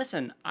 And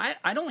listen,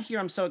 I don't hear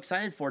I'm so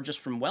excited for just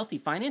from wealthy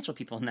financial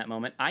people in that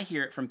moment. I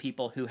hear it from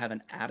people who have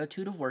an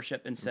attitude of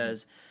worship and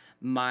says,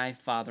 my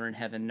Father in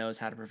heaven knows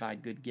how to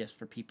provide good gifts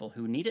for people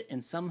who need it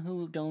and some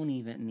who don't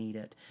even need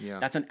it.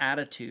 That's an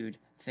attitude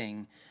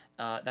thing.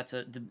 That's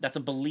a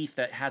belief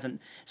that hasn't.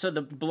 So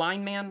the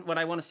blind man, what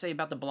I want to say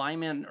about the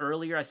blind man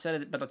earlier, I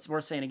said it, but it's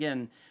worth saying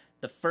again.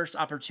 The first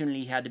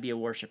opportunity he had to be a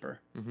worshiper,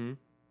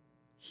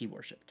 he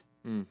worshipped.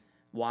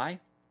 Why?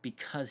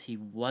 Because he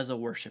was a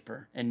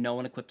worshiper, and no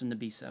one equipped him to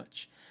be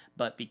such.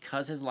 But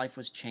because his life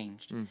was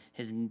changed,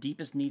 his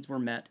deepest needs were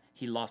met,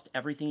 he lost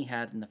everything he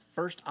had, and the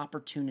first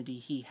opportunity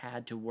he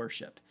had to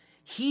worship,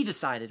 he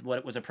decided what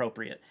it was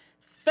appropriate.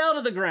 Fell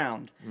to the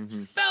ground,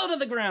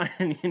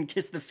 and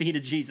kissed the feet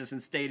of Jesus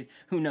and stayed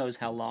who knows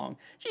how long.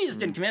 Jesus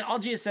didn't command. All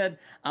Jesus said,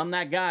 I'm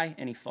that guy,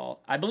 and he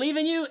fall. I believe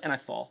in you, and I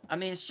fall. I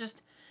mean, it's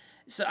just,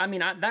 so, I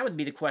mean, that would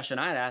be the question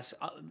I'd ask.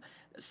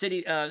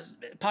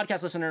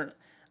 Podcast listener,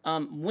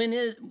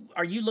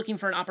 are you looking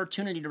for an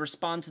opportunity to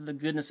respond to the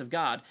goodness of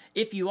God?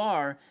 If you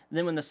are,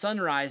 then when the sun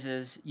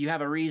rises, you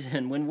have a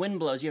reason. When wind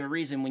blows, you have a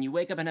reason. When you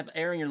wake up and have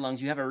air in your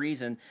lungs, you have a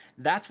reason.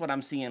 That's what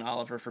I'm seeing,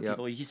 Oliver, for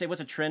people. You say,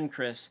 what's a trend,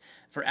 Chris,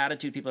 for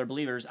attitude people are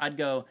believers? I'd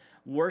go,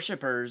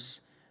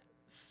 worshipers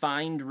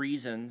find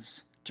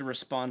reasons to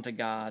respond to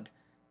God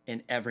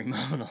in every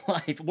moment of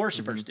life.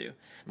 Worshipers do.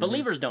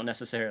 Believers don't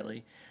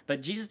necessarily.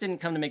 But Jesus didn't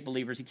come to make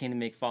believers. He came to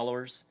make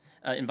followers.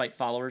 Invite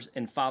followers,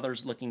 and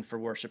fathers looking for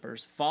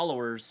worshipers.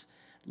 Followers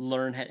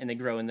learn and they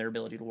grow in their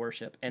ability to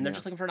worship, and they're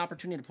just looking for an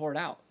opportunity to pour it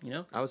out.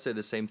 I would say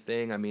the same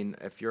thing. I mean,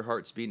 if your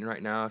heart's beating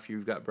right now, if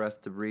you've got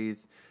breath to breathe,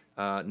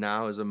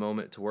 now is a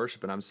moment to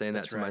worship, and I'm saying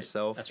that to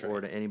myself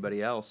or to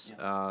anybody else.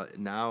 Right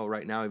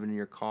now, even in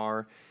your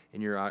car, in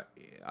your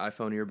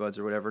iPhone earbuds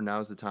or whatever, now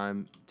is the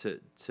time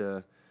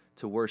to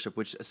worship,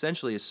 which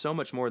essentially is so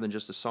much more than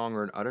just a song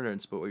or an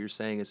utterance, but what you're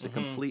saying is a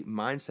complete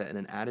mindset and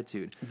an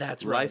attitude.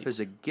 That's right. Life is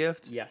a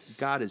gift. Yes.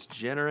 God is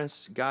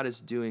generous. God is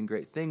doing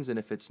great things, and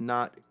if it's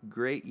not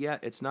great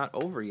yet, it's not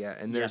over yet.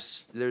 And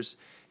he's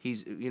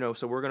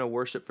so we're going to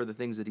worship for the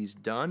things that he's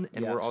done,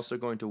 and we're also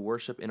going to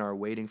worship in our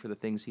waiting for the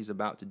things he's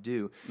about to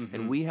do.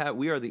 And we have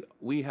the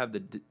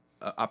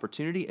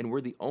opportunity, and we're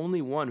the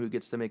only one who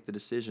gets to make the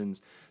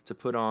decisions to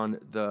put on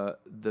the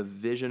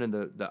vision and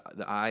the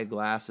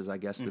eyeglasses, I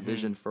guess, the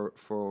vision for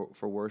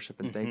worship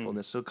and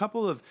thankfulness. So a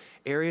couple of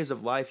areas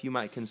of life you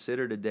might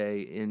consider today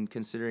in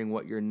considering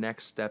what your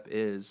next step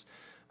is.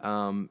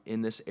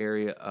 in this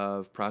area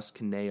of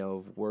proskuneo,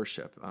 of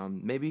worship.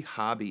 Maybe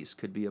hobbies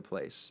could be a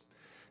place.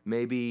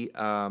 Maybe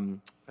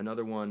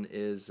another one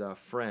is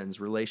friends,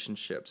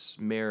 relationships,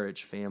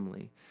 marriage,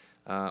 family.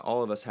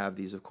 All of us have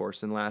these, of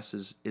course. And last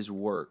is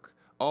work.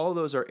 All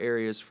those are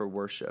areas for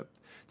worship.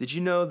 Did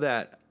you know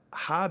that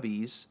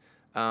hobbies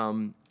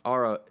are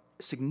a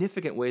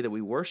significant way that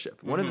we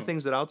worship? One of the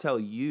things that I'll tell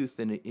youth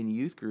in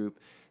youth group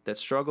that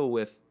struggle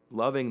with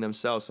loving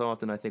themselves, so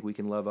often I think we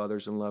can love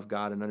others and love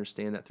God and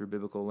understand that through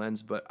biblical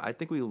lens, but I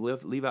think we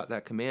leave out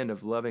that command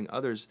of loving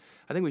others.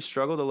 I think we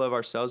struggle to love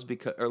ourselves we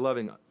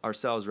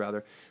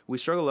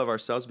struggle to love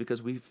ourselves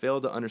because we fail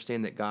to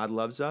understand that God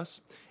loves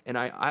us. And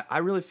I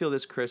really feel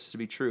this, Chris, to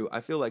be true. I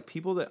feel like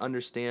people that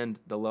understand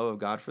the love of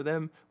God for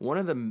them, one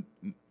of the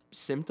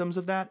symptoms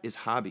of that is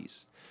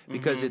hobbies.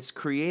 Because it's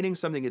creating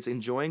something, it's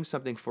enjoying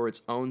something for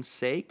its own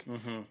sake,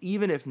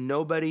 even if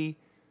nobody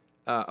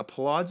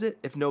applauds it,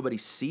 if nobody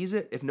sees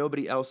it, if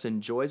nobody else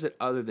enjoys it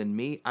other than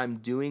me. I'm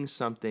doing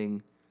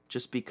something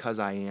just because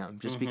I am,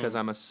 just because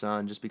I'm a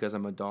son, just because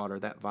I'm a daughter,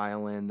 that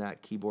violin,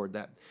 that keyboard,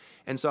 that.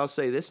 And so I'll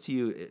say this to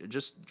you,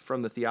 just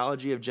from the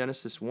theology of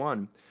Genesis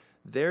 1,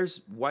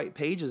 there's white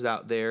pages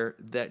out there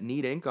that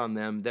need ink on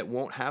them that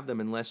won't have them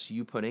unless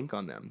you put ink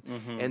on them.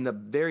 And the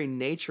very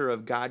nature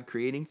of God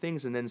creating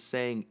things and then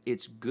saying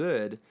it's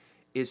good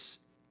is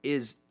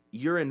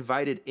you're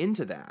invited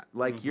into that.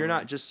 Like you're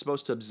not just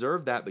supposed to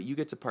observe that, but you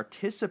get to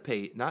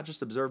participate, not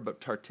just observe, but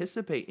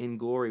participate in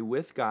glory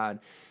with God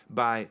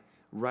by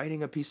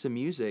writing a piece of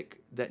music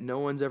that no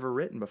one's ever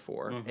written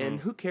before. And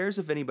who cares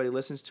if anybody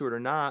listens to it or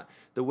not?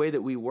 The way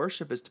that we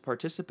worship is to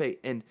participate.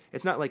 And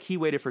it's not like he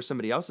waited for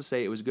somebody else to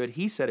say it was good.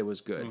 He said it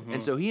was good.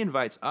 And so he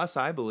invites us,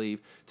 I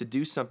believe, to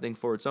do something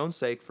for its own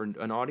sake, for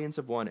an audience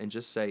of one, and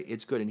just say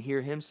it's good and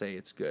hear him say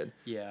it's good.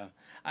 Yeah.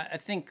 I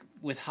think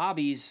with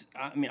hobbies,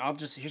 I mean,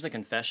 here's a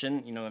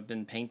confession. You know, I've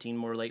been painting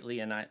more lately,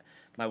 and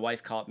my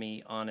wife caught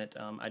me on it.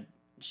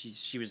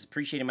 She was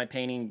appreciating my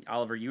painting.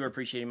 Oliver, you were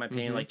appreciating my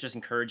painting, like just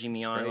encouraging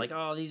me on it, like,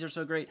 oh, these are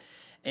so great.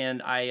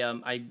 And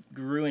I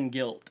grew in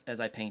guilt as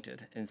I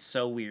painted, and it's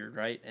so weird,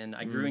 right? And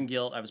I grew in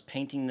guilt. I was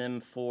painting them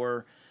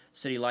for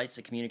City Lights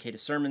to communicate a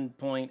sermon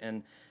point,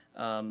 and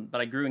but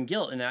I grew in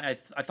guilt, and I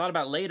thought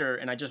about it later,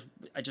 and I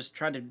just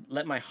tried to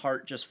let my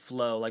heart just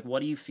flow. Like,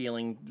 what are you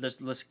feeling?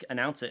 Let's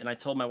announce it. And I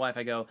told my wife,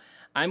 I go,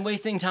 I'm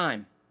wasting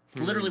time.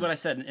 Literally what I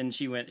said, and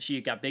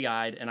she got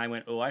big-eyed, and I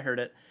went, oh, I heard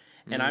it.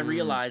 And I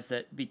realized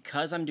that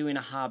because I'm doing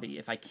a hobby,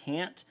 if I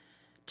can't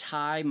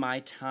tie my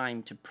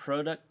time to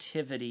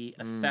productivity,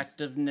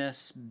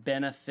 effectiveness,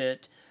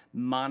 benefit,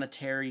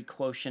 monetary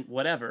quotient,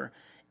 whatever,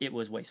 it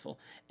was wasteful.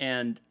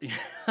 And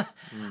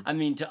I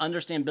mean, to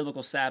understand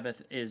biblical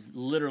Sabbath is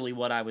literally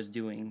what I was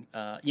doing.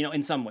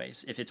 In some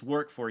ways, if it's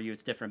work for you,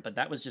 it's different, but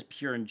that was just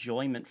pure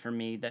enjoyment for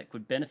me that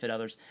could benefit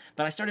others.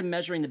 But I started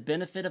measuring the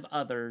benefit of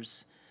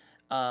others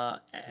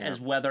as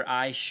whether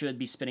I should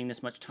be spending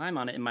this much time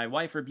on it. And my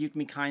wife rebuked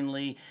me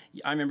kindly.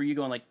 I remember you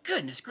going like,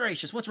 "Goodness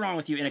gracious, what's wrong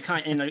with you?" Like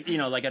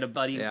at a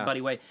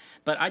buddy way.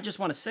 But I just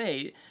want to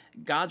say,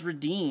 God's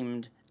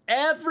redeemed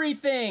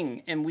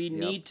everything, and we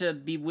need to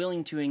be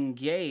willing to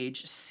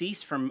engage,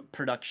 cease from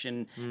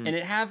production, and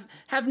it have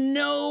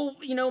no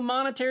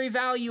monetary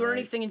value or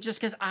anything. And just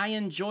because I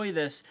enjoy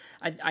this,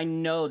 I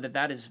know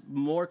that is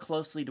more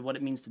closely to what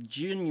it means to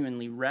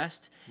genuinely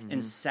rest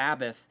and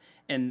Sabbath,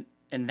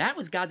 and that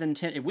was God's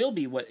intent. It will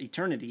be what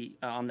eternity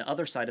on the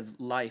other side of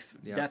life,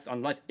 death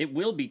on life, it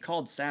will be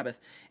called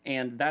Sabbath.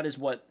 And that is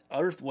what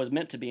earth was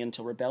meant to be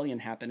until rebellion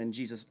happened and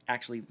Jesus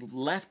actually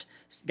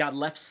God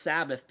left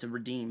Sabbath to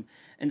redeem.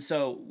 And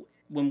so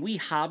when we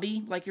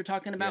hobby, like you're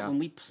talking about, when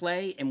we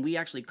play and we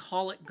actually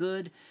call it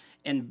good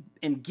and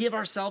give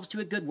ourselves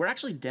to it good, we're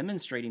actually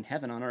demonstrating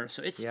heaven on earth.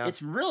 So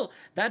it's real.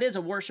 That is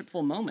a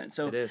worshipful moment.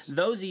 So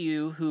those of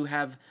you who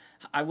have,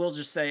 I will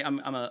just say I'm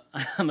a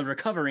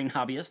recovering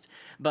hobbyist,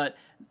 but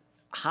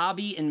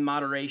hobby in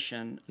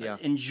moderation,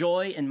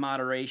 enjoy in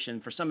moderation.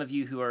 For some of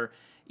you who are,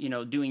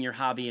 doing your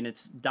hobby and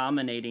it's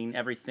dominating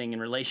everything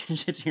in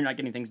relationships, you're not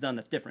getting things done,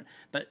 that's different.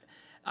 But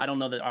I don't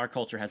know that our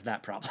culture has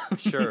that problem.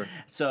 Sure.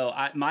 So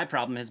my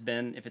problem has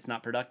been, if it's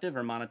not productive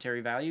or monetary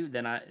value,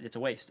 then it's a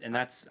waste. And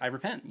I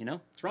repent,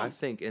 it's wrong. I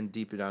think, and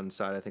deep down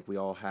inside, I think we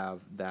all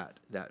have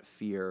that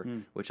fear,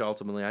 which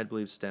ultimately I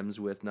believe stems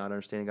with not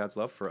understanding God's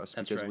love for us.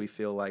 Because we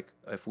feel like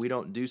if we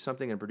don't do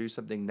something and produce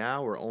something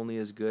now, we're only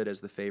as good as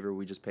the favor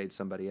we just paid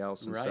somebody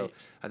else. And so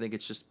I think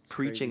it's just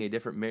preaching crazy. A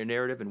different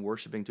narrative and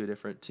worshiping to a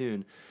different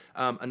tune.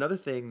 Another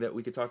thing that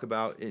we could talk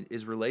about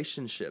is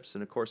relationships.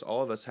 And of course,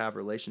 all of us have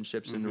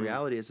relationships. And the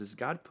reality is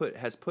God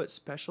has put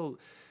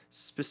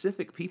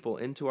specific people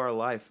into our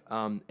life,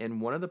 and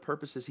one of the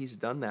purposes He's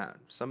done that.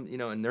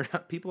 And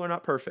people are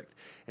not perfect,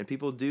 and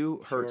people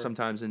do hurt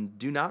sometimes, and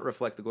do not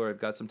reflect the glory of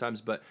God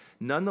sometimes. But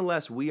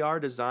nonetheless, we are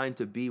designed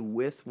to be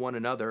with one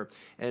another,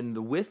 and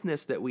the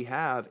witness that we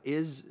have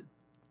is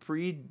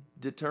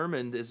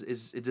predetermined,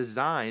 is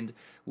designed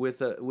with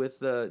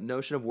the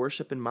notion of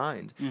worship in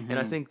mind. And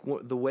I think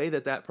the way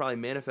that probably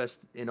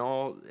manifests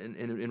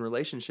in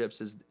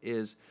relationships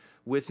is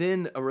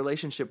within a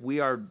relationship, we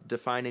are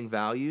defining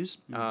values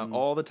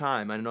all the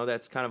time. I know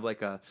that's kind of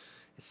like it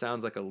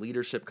sounds like a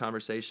leadership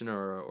conversation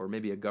or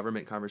maybe a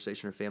government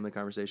conversation or family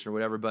conversation or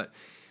whatever, but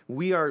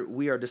we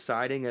are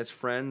deciding as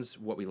friends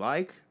what we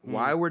like,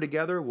 why we're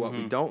together, what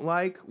we don't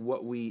like,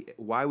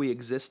 why we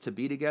exist to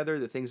be together,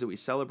 the things that we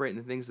celebrate and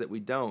the things that we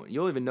don't.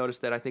 You'll even notice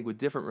that I think with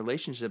different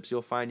relationships,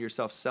 you'll find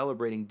yourself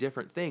celebrating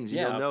different things.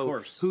 Yeah, You'll know of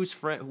course.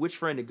 which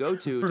friend to go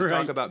to Right.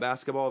 talk about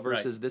basketball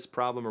versus this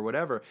problem or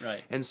whatever.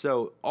 Right. And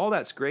so all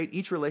that's great.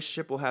 Each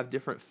relationship will have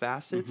different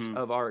facets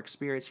of our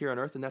experience here on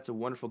earth, and that's a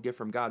wonderful gift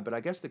from God. But I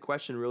guess the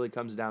question really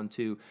comes down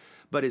to,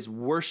 but is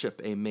worship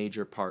a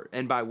major part?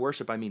 And by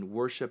worship, I mean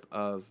worship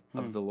of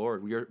the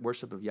Lord,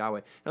 worship of Yahweh.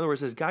 In other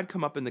words, does God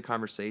come up in the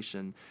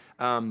conversation?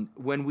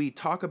 When we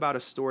talk about a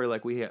story,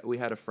 like we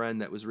had a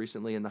friend that was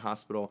recently in the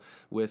hospital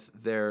with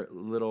their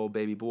little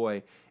baby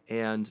boy,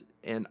 and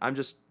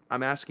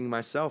I'm asking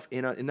myself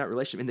in that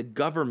relationship, in the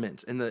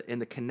government, in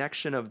the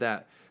connection of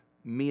that,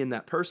 me and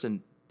that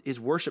person, is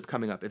worship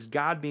coming up? Is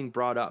God being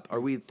brought up? Are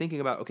we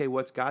thinking about, okay,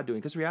 what's God doing?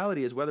 Because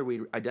reality is, whether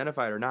we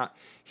identify it or not,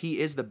 He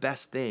is the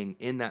best thing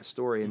in that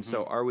story. And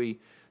so are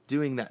we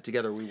doing that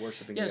together? Are we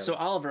worshiping together? So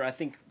Oliver, I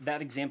think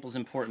that example is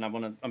important.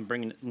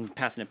 I'm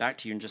passing it back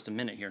to you in just a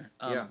minute here.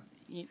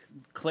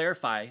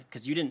 Clarify,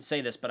 because you didn't say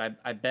this, but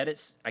I bet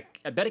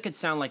it could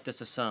sound like this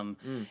to some.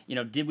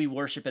 Did we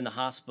worship in the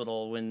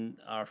hospital when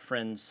our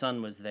friend's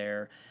son was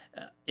there?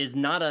 Is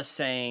not us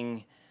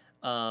saying,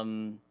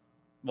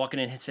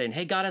 walking in and saying,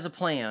 "Hey, God has a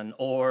plan,"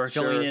 or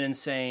going in and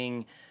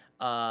saying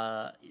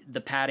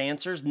the pat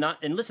answers.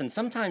 And listen,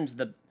 sometimes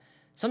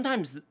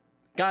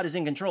God is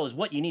in control is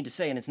what you need to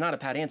say, and it's not a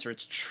pat answer;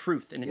 it's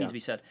truth, and it needs to be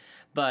said.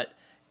 But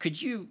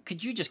could you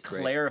just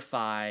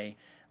clarify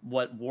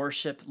what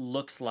worship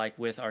looks like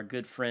with our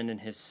good friend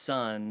and his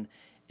son?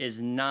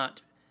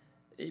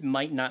 It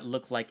might not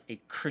look like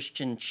a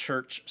Christian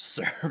church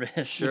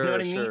service. You know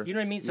what I mean? You know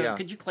what I mean? So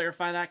could you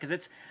clarify that?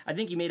 Because I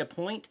think you made a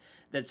point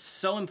that's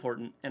so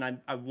important, and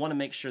I want to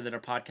make sure that our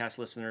podcast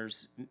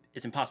listeners,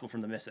 it's impossible for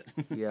them to miss it.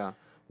 Yeah.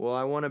 Well,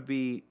 I want to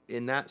be,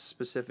 in that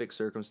specific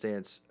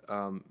circumstance,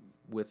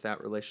 with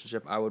that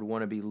relationship, I would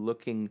want to be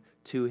looking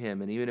to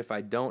Him. And even if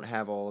I don't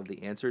have all of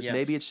the answers,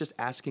 maybe it's just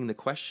asking the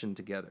question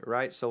together,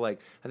 right? So like,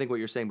 I think what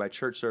you're saying by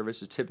church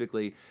service is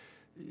typically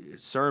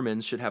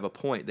sermons should have a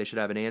point. They should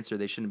have an answer.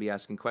 They shouldn't be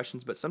asking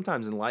questions. But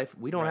sometimes in life,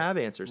 we don't have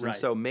answers. And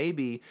so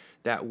maybe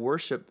that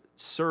worship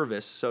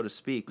service, so to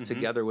speak,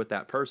 together with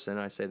that person,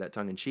 and I say that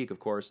tongue in cheek, of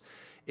course,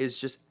 is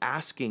just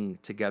asking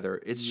together.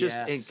 It's just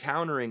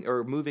encountering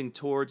or moving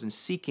towards and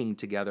seeking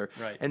together.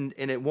 Right. And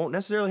it won't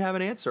necessarily have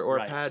an answer or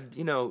a pad,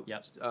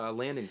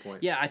 landing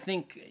point. Yeah, I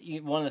think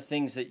one of the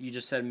things that you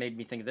just said made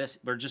me think of this.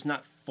 We're just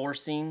not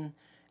forcing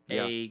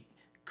a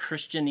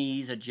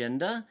Christianese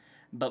agenda,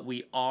 but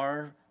we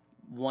are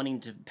wanting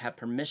to have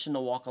permission to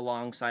walk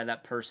alongside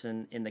that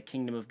person in the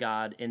kingdom of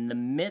God in the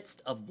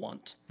midst of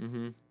want.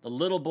 Mm-hmm. The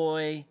little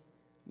boy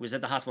was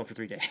at the hospital for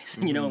 3 days,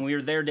 and we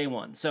were there day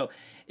one. So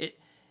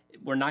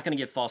we're not going to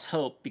give false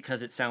hope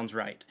because it sounds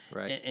right.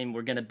 And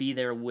we're going to be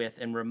there with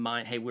and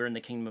remind, hey, we're in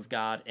the kingdom of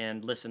God,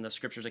 and listen, the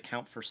scriptures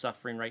account for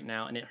suffering right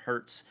now, and it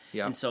hurts.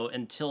 Yeah. And so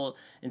until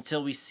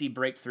we see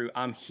breakthrough,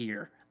 I'm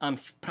here. I'm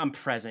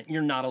present.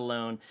 You're not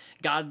alone.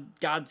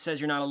 God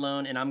says you're not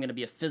alone, and I'm going to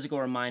be a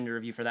physical reminder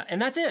of you for that.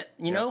 And that's it.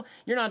 You know,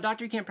 you're not a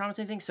doctor. You can't promise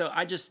anything. So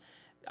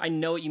I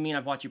know what you mean.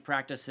 I've watched you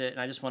practice it,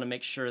 and I just want to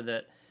make sure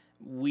that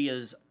we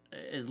as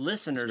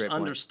listeners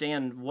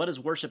understand what does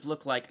worship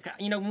look like.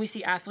 When we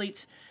see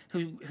athletes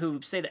who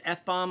say the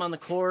F-bomb on the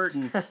court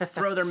and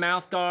throw their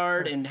mouth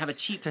guard and have a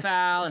cheap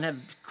foul and have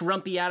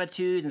grumpy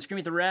attitudes and scream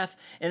at the ref,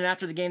 and then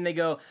after the game they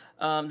go,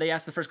 they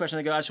ask the first question,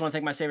 they go, "I just want to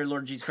thank my Savior,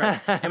 Lord Jesus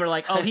Christ." And we're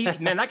like, "Oh,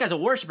 that guy's a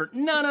worshiper."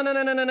 No.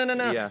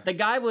 Yeah. The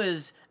guy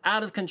was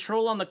out of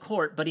control on the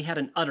court, but he had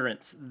an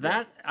utterance.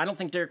 I don't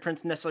think Derek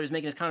Prince necessarily is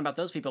making his comment about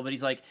those people, but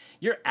he's like,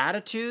 your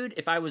attitude,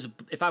 if I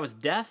was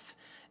deaf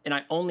and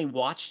I only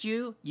watched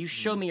you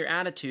show me your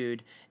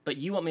attitude, but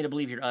you want me to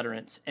believe your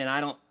utterance, and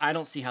I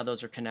don't see how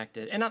those are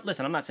connected. And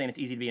listen, I'm not saying it's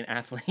easy to be an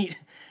athlete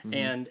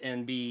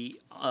and be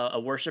a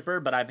worshiper,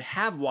 but I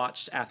have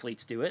watched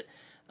athletes do it.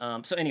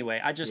 So anyway,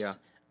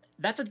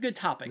 that's a good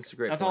topic. That's a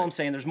great point. All I'm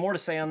saying. There's more to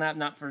say on that,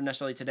 not for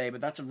necessarily today,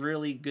 but that's a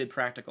really good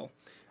practical.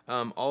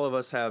 All of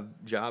us have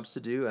jobs to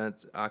do, and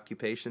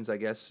occupations, I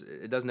guess.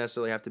 It doesn't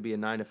necessarily have to be a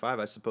 9 to 5.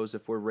 I suppose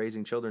if we're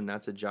raising children,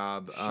 that's a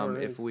job.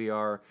 If we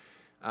are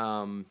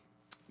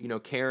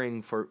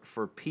caring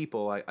for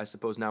people, I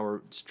suppose now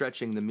we're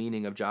stretching the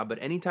meaning of job.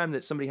 But anytime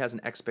that somebody has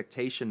an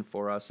expectation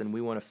for us and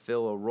we want to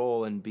fill a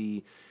role and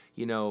be,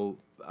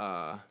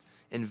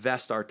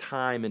 invest our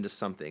time into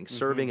something,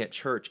 serving at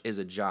church is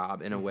a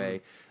job in a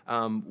way.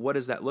 What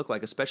does that look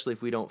like, especially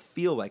if we don't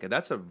feel like it?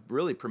 That's a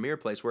really premier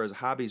place, whereas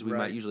hobbies we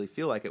might usually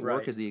feel like it.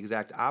 Work is the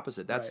exact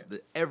opposite. That's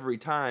every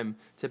time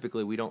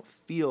typically we don't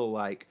feel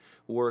like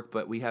work,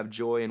 but we have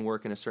joy in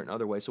work in a certain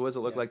other way. So what does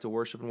it look like to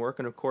worship and work?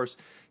 And of course,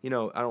 I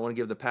don't want to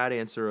give the pat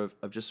answer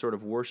of just sort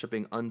of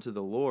worshiping unto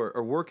the Lord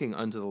or working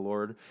unto the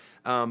Lord.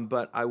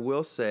 But I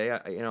will say,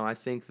 I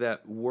think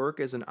that work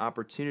is an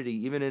opportunity,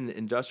 even in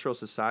industrial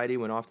society,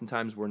 when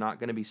oftentimes we're not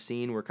going to be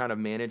seen. We're kind of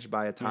managed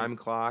by a time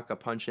clock, a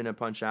punch in, a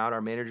punch out.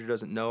 Our manager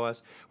doesn't know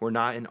us. We're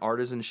not in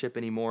artisanship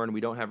anymore, and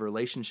we don't have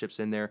relationships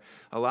in there.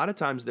 A lot of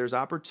times there's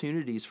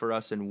opportunities for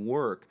us in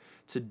work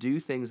to do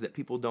things that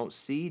people don't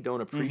see,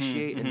 don't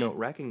appreciate, and don't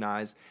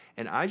recognize.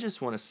 And I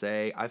just want to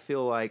say, I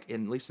feel like,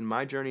 at least in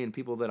my journey and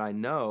people that I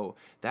know,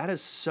 that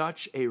is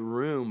such a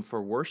room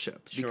for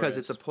worship, because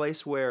it's a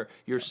place where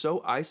you're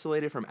so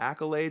isolated from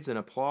accolades and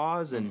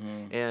applause,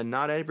 and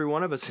not every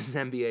one of us is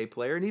an NBA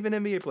player, and even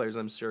NBA players,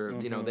 I'm sure,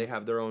 they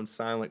have their own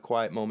silent,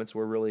 quiet moments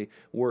where really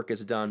work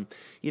is done.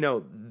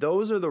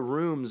 Those are the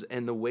rooms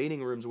and the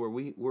waiting rooms where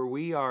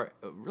we are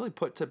really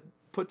put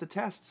to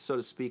test, so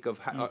to speak, of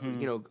how,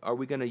 are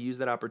we going to use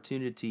that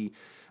opportunity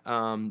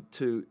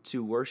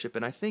to worship?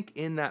 And I think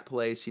in that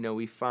place,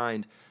 we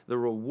find the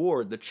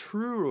reward, the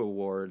true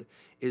reward,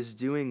 is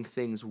doing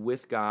things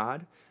with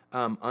God,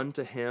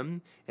 unto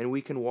Him, and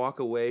we can walk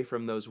away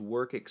from those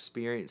work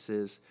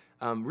experiences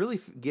really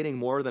getting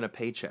more than a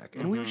paycheck.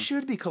 And we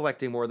should be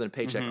collecting more than a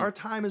paycheck. Our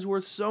time is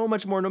worth so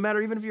much more, no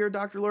matter, even if you're a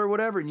doctor, lawyer,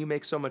 whatever, and you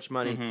make so much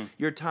money,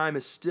 your time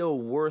is still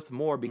worth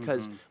more,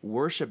 because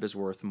worship is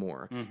worth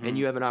more. And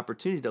you have an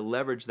opportunity to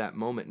leverage that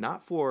moment,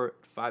 not for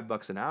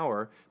 $5 an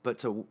hour, but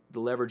to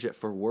leverage it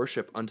for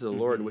worship unto the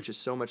Lord, which is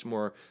so much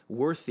more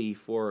worthy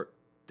for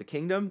the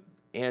kingdom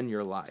and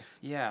your life.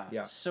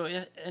 Yeah. So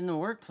in the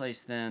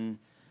workplace, then,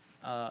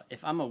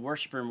 if I'm a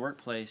worshiper in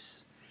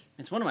workplace,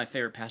 it's one of my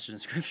favorite passages in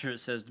Scripture. It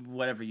says,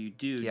 whatever you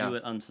do, do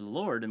it unto the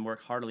Lord and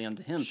work heartily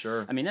unto Him.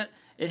 Sure. I mean,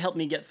 it helped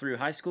me get through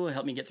high school. It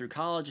helped me get through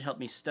college. It helped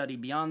me study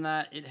beyond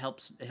that. It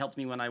helped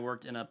me when I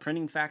worked in a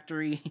printing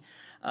factory.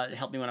 It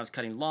helped me when I was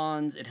cutting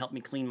lawns. It helped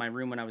me clean my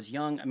room when I was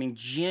young. I mean,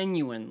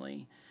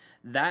 genuinely,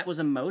 that was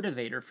a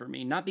motivator for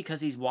me. Not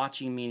because He's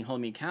watching me and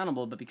holding me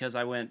accountable, but because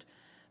I went,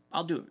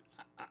 I'll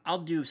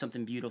do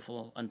something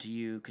beautiful unto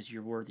you because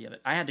you're worthy of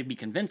it. I had to be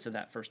convinced of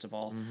that, first of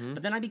all.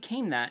 But then I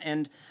became that.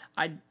 And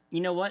you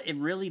know what? It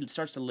really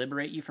starts to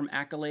liberate you from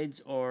accolades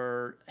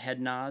or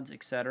head nods,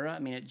 etc. I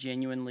mean, it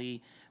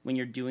genuinely, when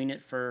you're doing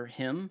it for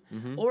Him,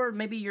 or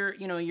maybe you're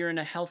in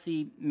a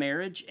healthy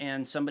marriage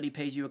and somebody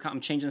pays you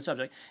I'm changing the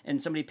subject,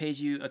 and somebody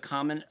pays you a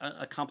compliment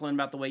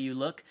about the way you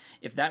look.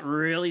 If that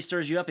really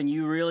stirs you up and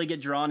you really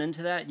get drawn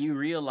into that, you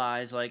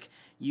realize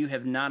you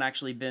have not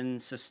actually been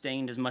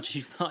sustained as much as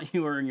you thought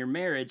you were in your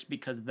marriage,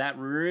 because that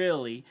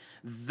really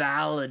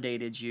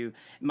validated you.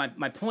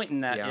 My point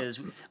in that is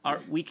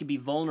we could be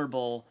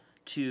vulnerable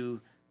to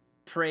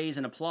praise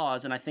and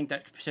applause, and I think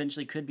that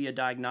potentially could be a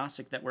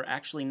diagnostic that we're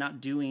actually not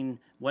doing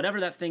whatever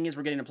that thing is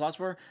we're getting applause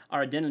for.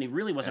 Our identity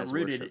really wasn't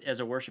rooted as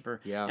a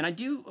worshiper. And I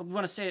do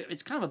want to say,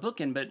 it's kind of a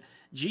bookend, but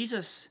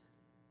Jesus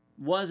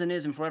was and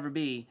is and forever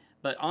be,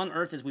 but on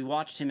earth, as we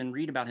watched Him and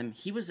read about Him,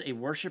 He was a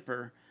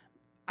worshiper.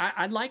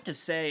 I'd like to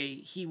say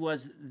He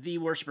was the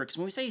worshiper, because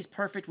when we say He's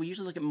perfect, we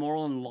usually look at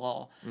moral and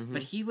law,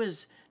 but He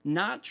was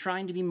not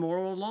trying to be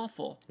moral or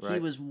lawful. He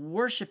was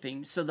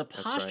worshiping. So the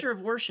posture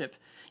of worship,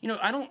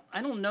 I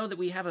don't know that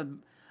we have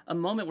a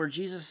moment where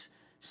Jesus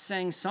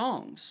sang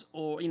songs,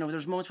 or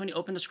there's moments when He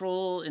opened the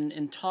scroll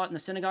and taught in the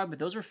synagogue, but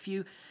those are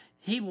few.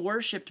 He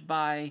worshiped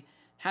by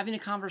having a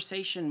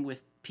conversation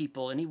with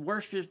people, and He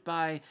worshiped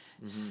by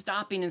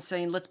stopping and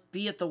saying, let's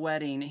be at the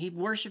wedding. He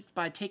worshiped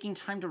by taking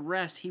time to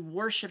rest. He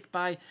worshiped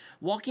by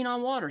walking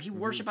on water. He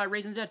worshiped by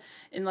raising the dead.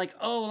 And I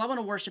want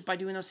to worship by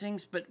doing those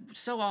things, but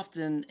so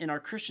often in our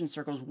Christian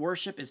circles,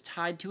 worship is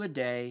tied to a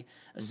day,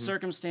 a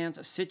circumstance,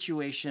 a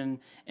situation,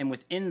 and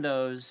within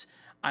those,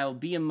 I'll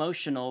be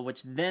emotional,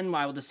 which then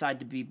I will decide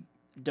to be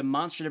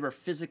demonstrative or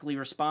physically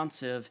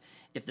responsive.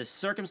 If the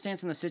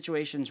circumstance and the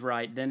situation's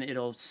right, then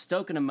it'll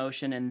stoke an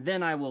emotion, and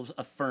then I will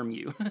affirm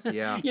you.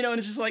 Yeah. And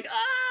it's just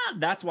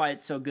that's why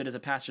it's so good as a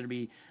pastor to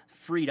be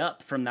freed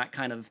up from that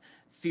kind of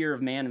fear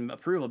of man and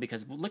approval,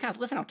 because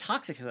listen how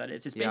toxic that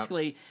is. It's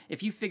basically,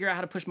 if you figure out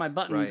how to push my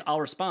buttons,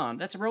 I'll respond.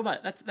 That's a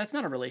robot. That's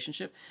not a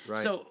relationship. Right.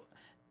 So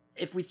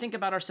if we think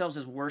about ourselves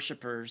as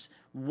worshipers,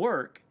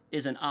 work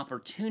is an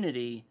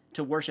opportunity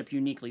to worship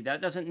uniquely. That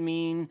doesn't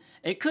mean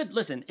it could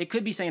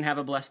be saying have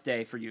a blessed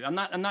day for you. I'm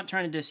not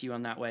trying to diss you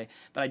on that way,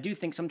 but I do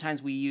think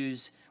sometimes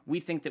we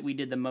think that we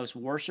did the most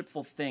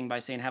worshipful thing by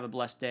saying have a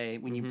blessed day,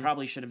 when you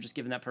probably should have just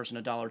given that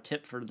person $1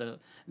 tip for the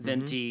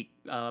venti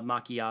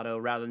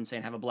macchiato rather than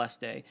saying have a blessed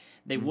day.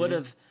 They would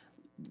have,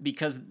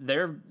 because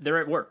they're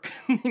at work,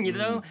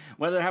 whether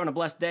they're having a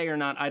blessed day or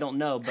not, I don't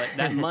know, but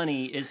that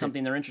money is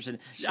something they're interested in.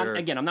 Sure.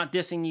 I'm not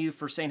dissing you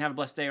for saying have a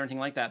blessed day or anything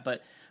like that,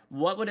 but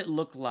what would it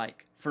look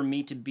like for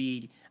me to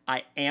be,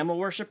 I am a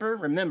worshiper?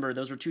 Remember,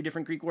 those are two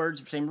different Greek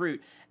words, same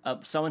root.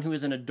 Someone who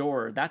is an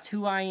adorer. That's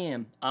who I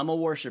am. I'm a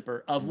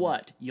worshiper. Of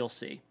what? You'll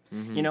see.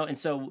 And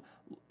so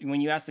when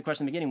you ask the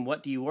question in the beginning,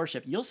 what do you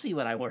worship? You'll see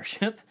what I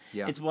worship.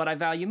 Yeah. It's what I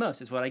value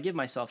most. It's what I give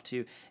myself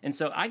to. And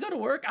so I go to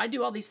work. I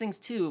do all these things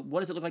too. What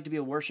does it look like to be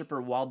a worshiper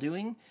while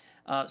doing?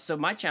 So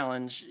my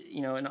challenge,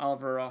 and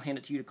Oliver, I'll hand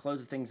it to you to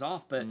close things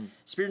off, but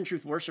Spirit and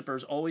Truth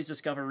worshipers always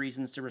discover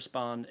reasons to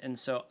respond. And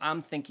so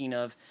I'm thinking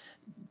of,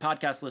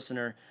 podcast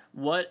listener,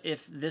 what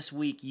if this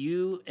week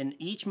you, in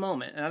each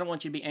moment, and I don't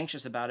want you to be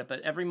anxious about it,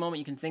 but every moment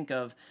you can think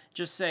of,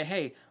 just say,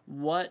 hey,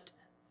 what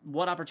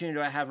opportunity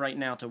do I have right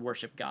now to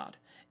worship God?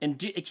 And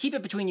keep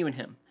it between you and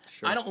him.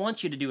 Sure. I don't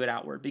want you to do it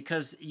outward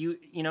because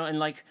and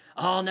like,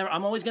 oh, never,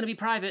 I'm always going to be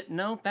private.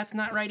 No, that's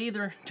not right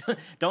either.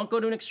 Don't go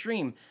to an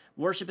extreme.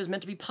 Worship is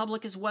meant to be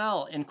public as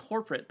well and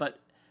corporate, but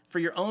for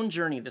your own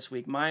journey this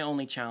week, my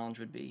only challenge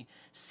would be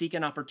seek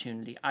an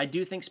opportunity. I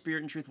do think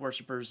Spirit and Truth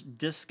worshipers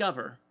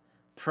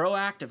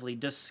proactively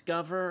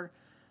discover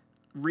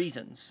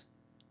reasons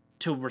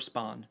to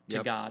respond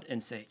to God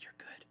and say, you're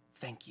good.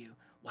 Thank you.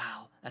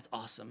 Wow, that's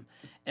awesome.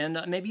 And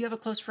maybe you have a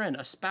close friend,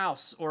 a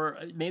spouse, or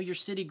maybe your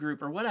city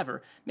group or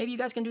whatever. Maybe you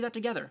guys can do that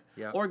together.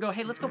 Yeah. Or go,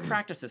 hey, let's go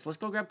practice this. Let's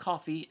go grab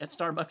coffee at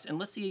Starbucks and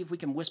let's see if we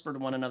can whisper to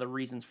one another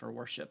reasons for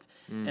worship.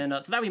 And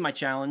so that would be my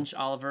challenge,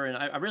 Oliver. And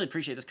I really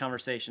appreciate this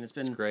conversation.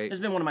 It's great.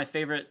 It's been one of my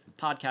favorite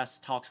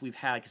podcast talks we've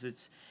had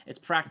because it's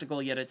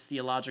practical yet it's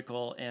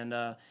theological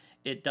and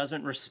it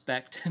doesn't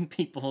respect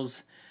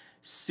people's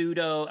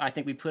I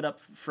think we put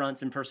up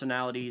fronts and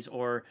personalities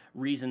or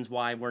reasons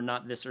why we're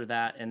not this or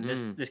that, and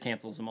this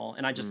cancels them all.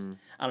 And I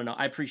don't know,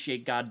 I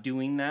appreciate God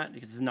doing that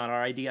because it's not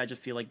our idea. I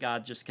just feel like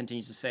God just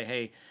continues to say,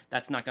 hey,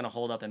 that's not going to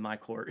hold up in my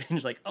court. And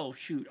he's like, oh,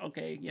 shoot,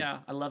 okay, yeah,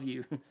 I love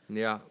you.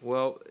 Yeah,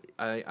 well,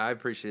 I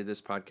appreciated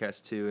this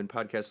podcast too. And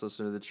podcast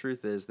listener, the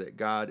truth is that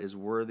God is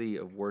worthy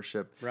of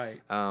worship. Right.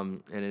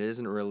 And it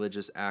isn't a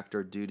religious act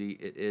or duty.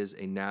 It is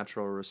a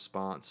natural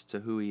response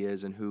to who he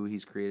is and who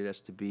he's created us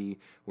to be.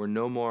 We're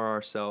no more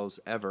ourselves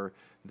ever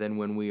than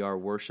when we are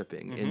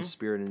worshiping in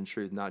spirit and in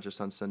truth, not just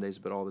on Sundays,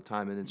 but all the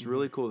time. And it's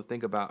really cool to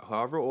think about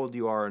however old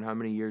you are and how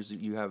many years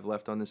you have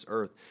left on this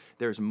earth.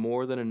 There's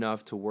more than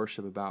enough to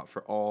worship about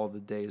for all the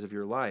days of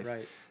your life,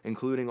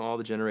 including all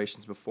the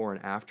generations before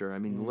and after. I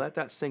mean, let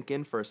that sink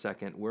in for a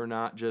second. We're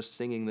not just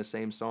singing the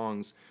same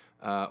songs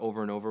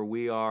over and over.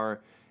 We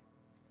are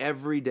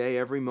every day,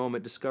 every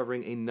moment,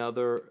 discovering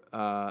another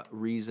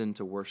reason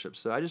to worship.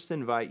 So I just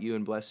invite you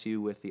and bless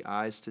you with the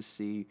eyes to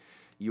see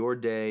your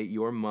day,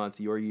 your month,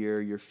 your year,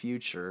 your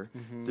future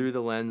through the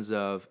lens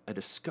of a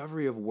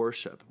discovery of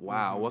worship.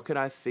 Wow, what could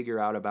I figure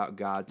out about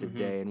God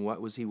today, and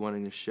what was he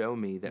wanting to show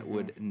me that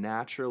would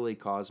naturally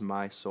cause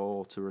my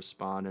soul to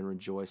respond and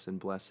rejoice and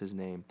bless his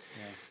name?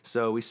 Yeah.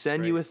 So we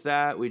send you with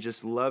that. We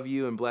just love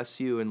you and bless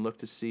you and look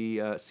to see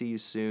you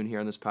soon here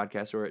on this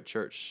podcast or at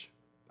church.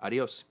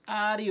 Adios.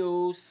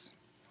 Adios.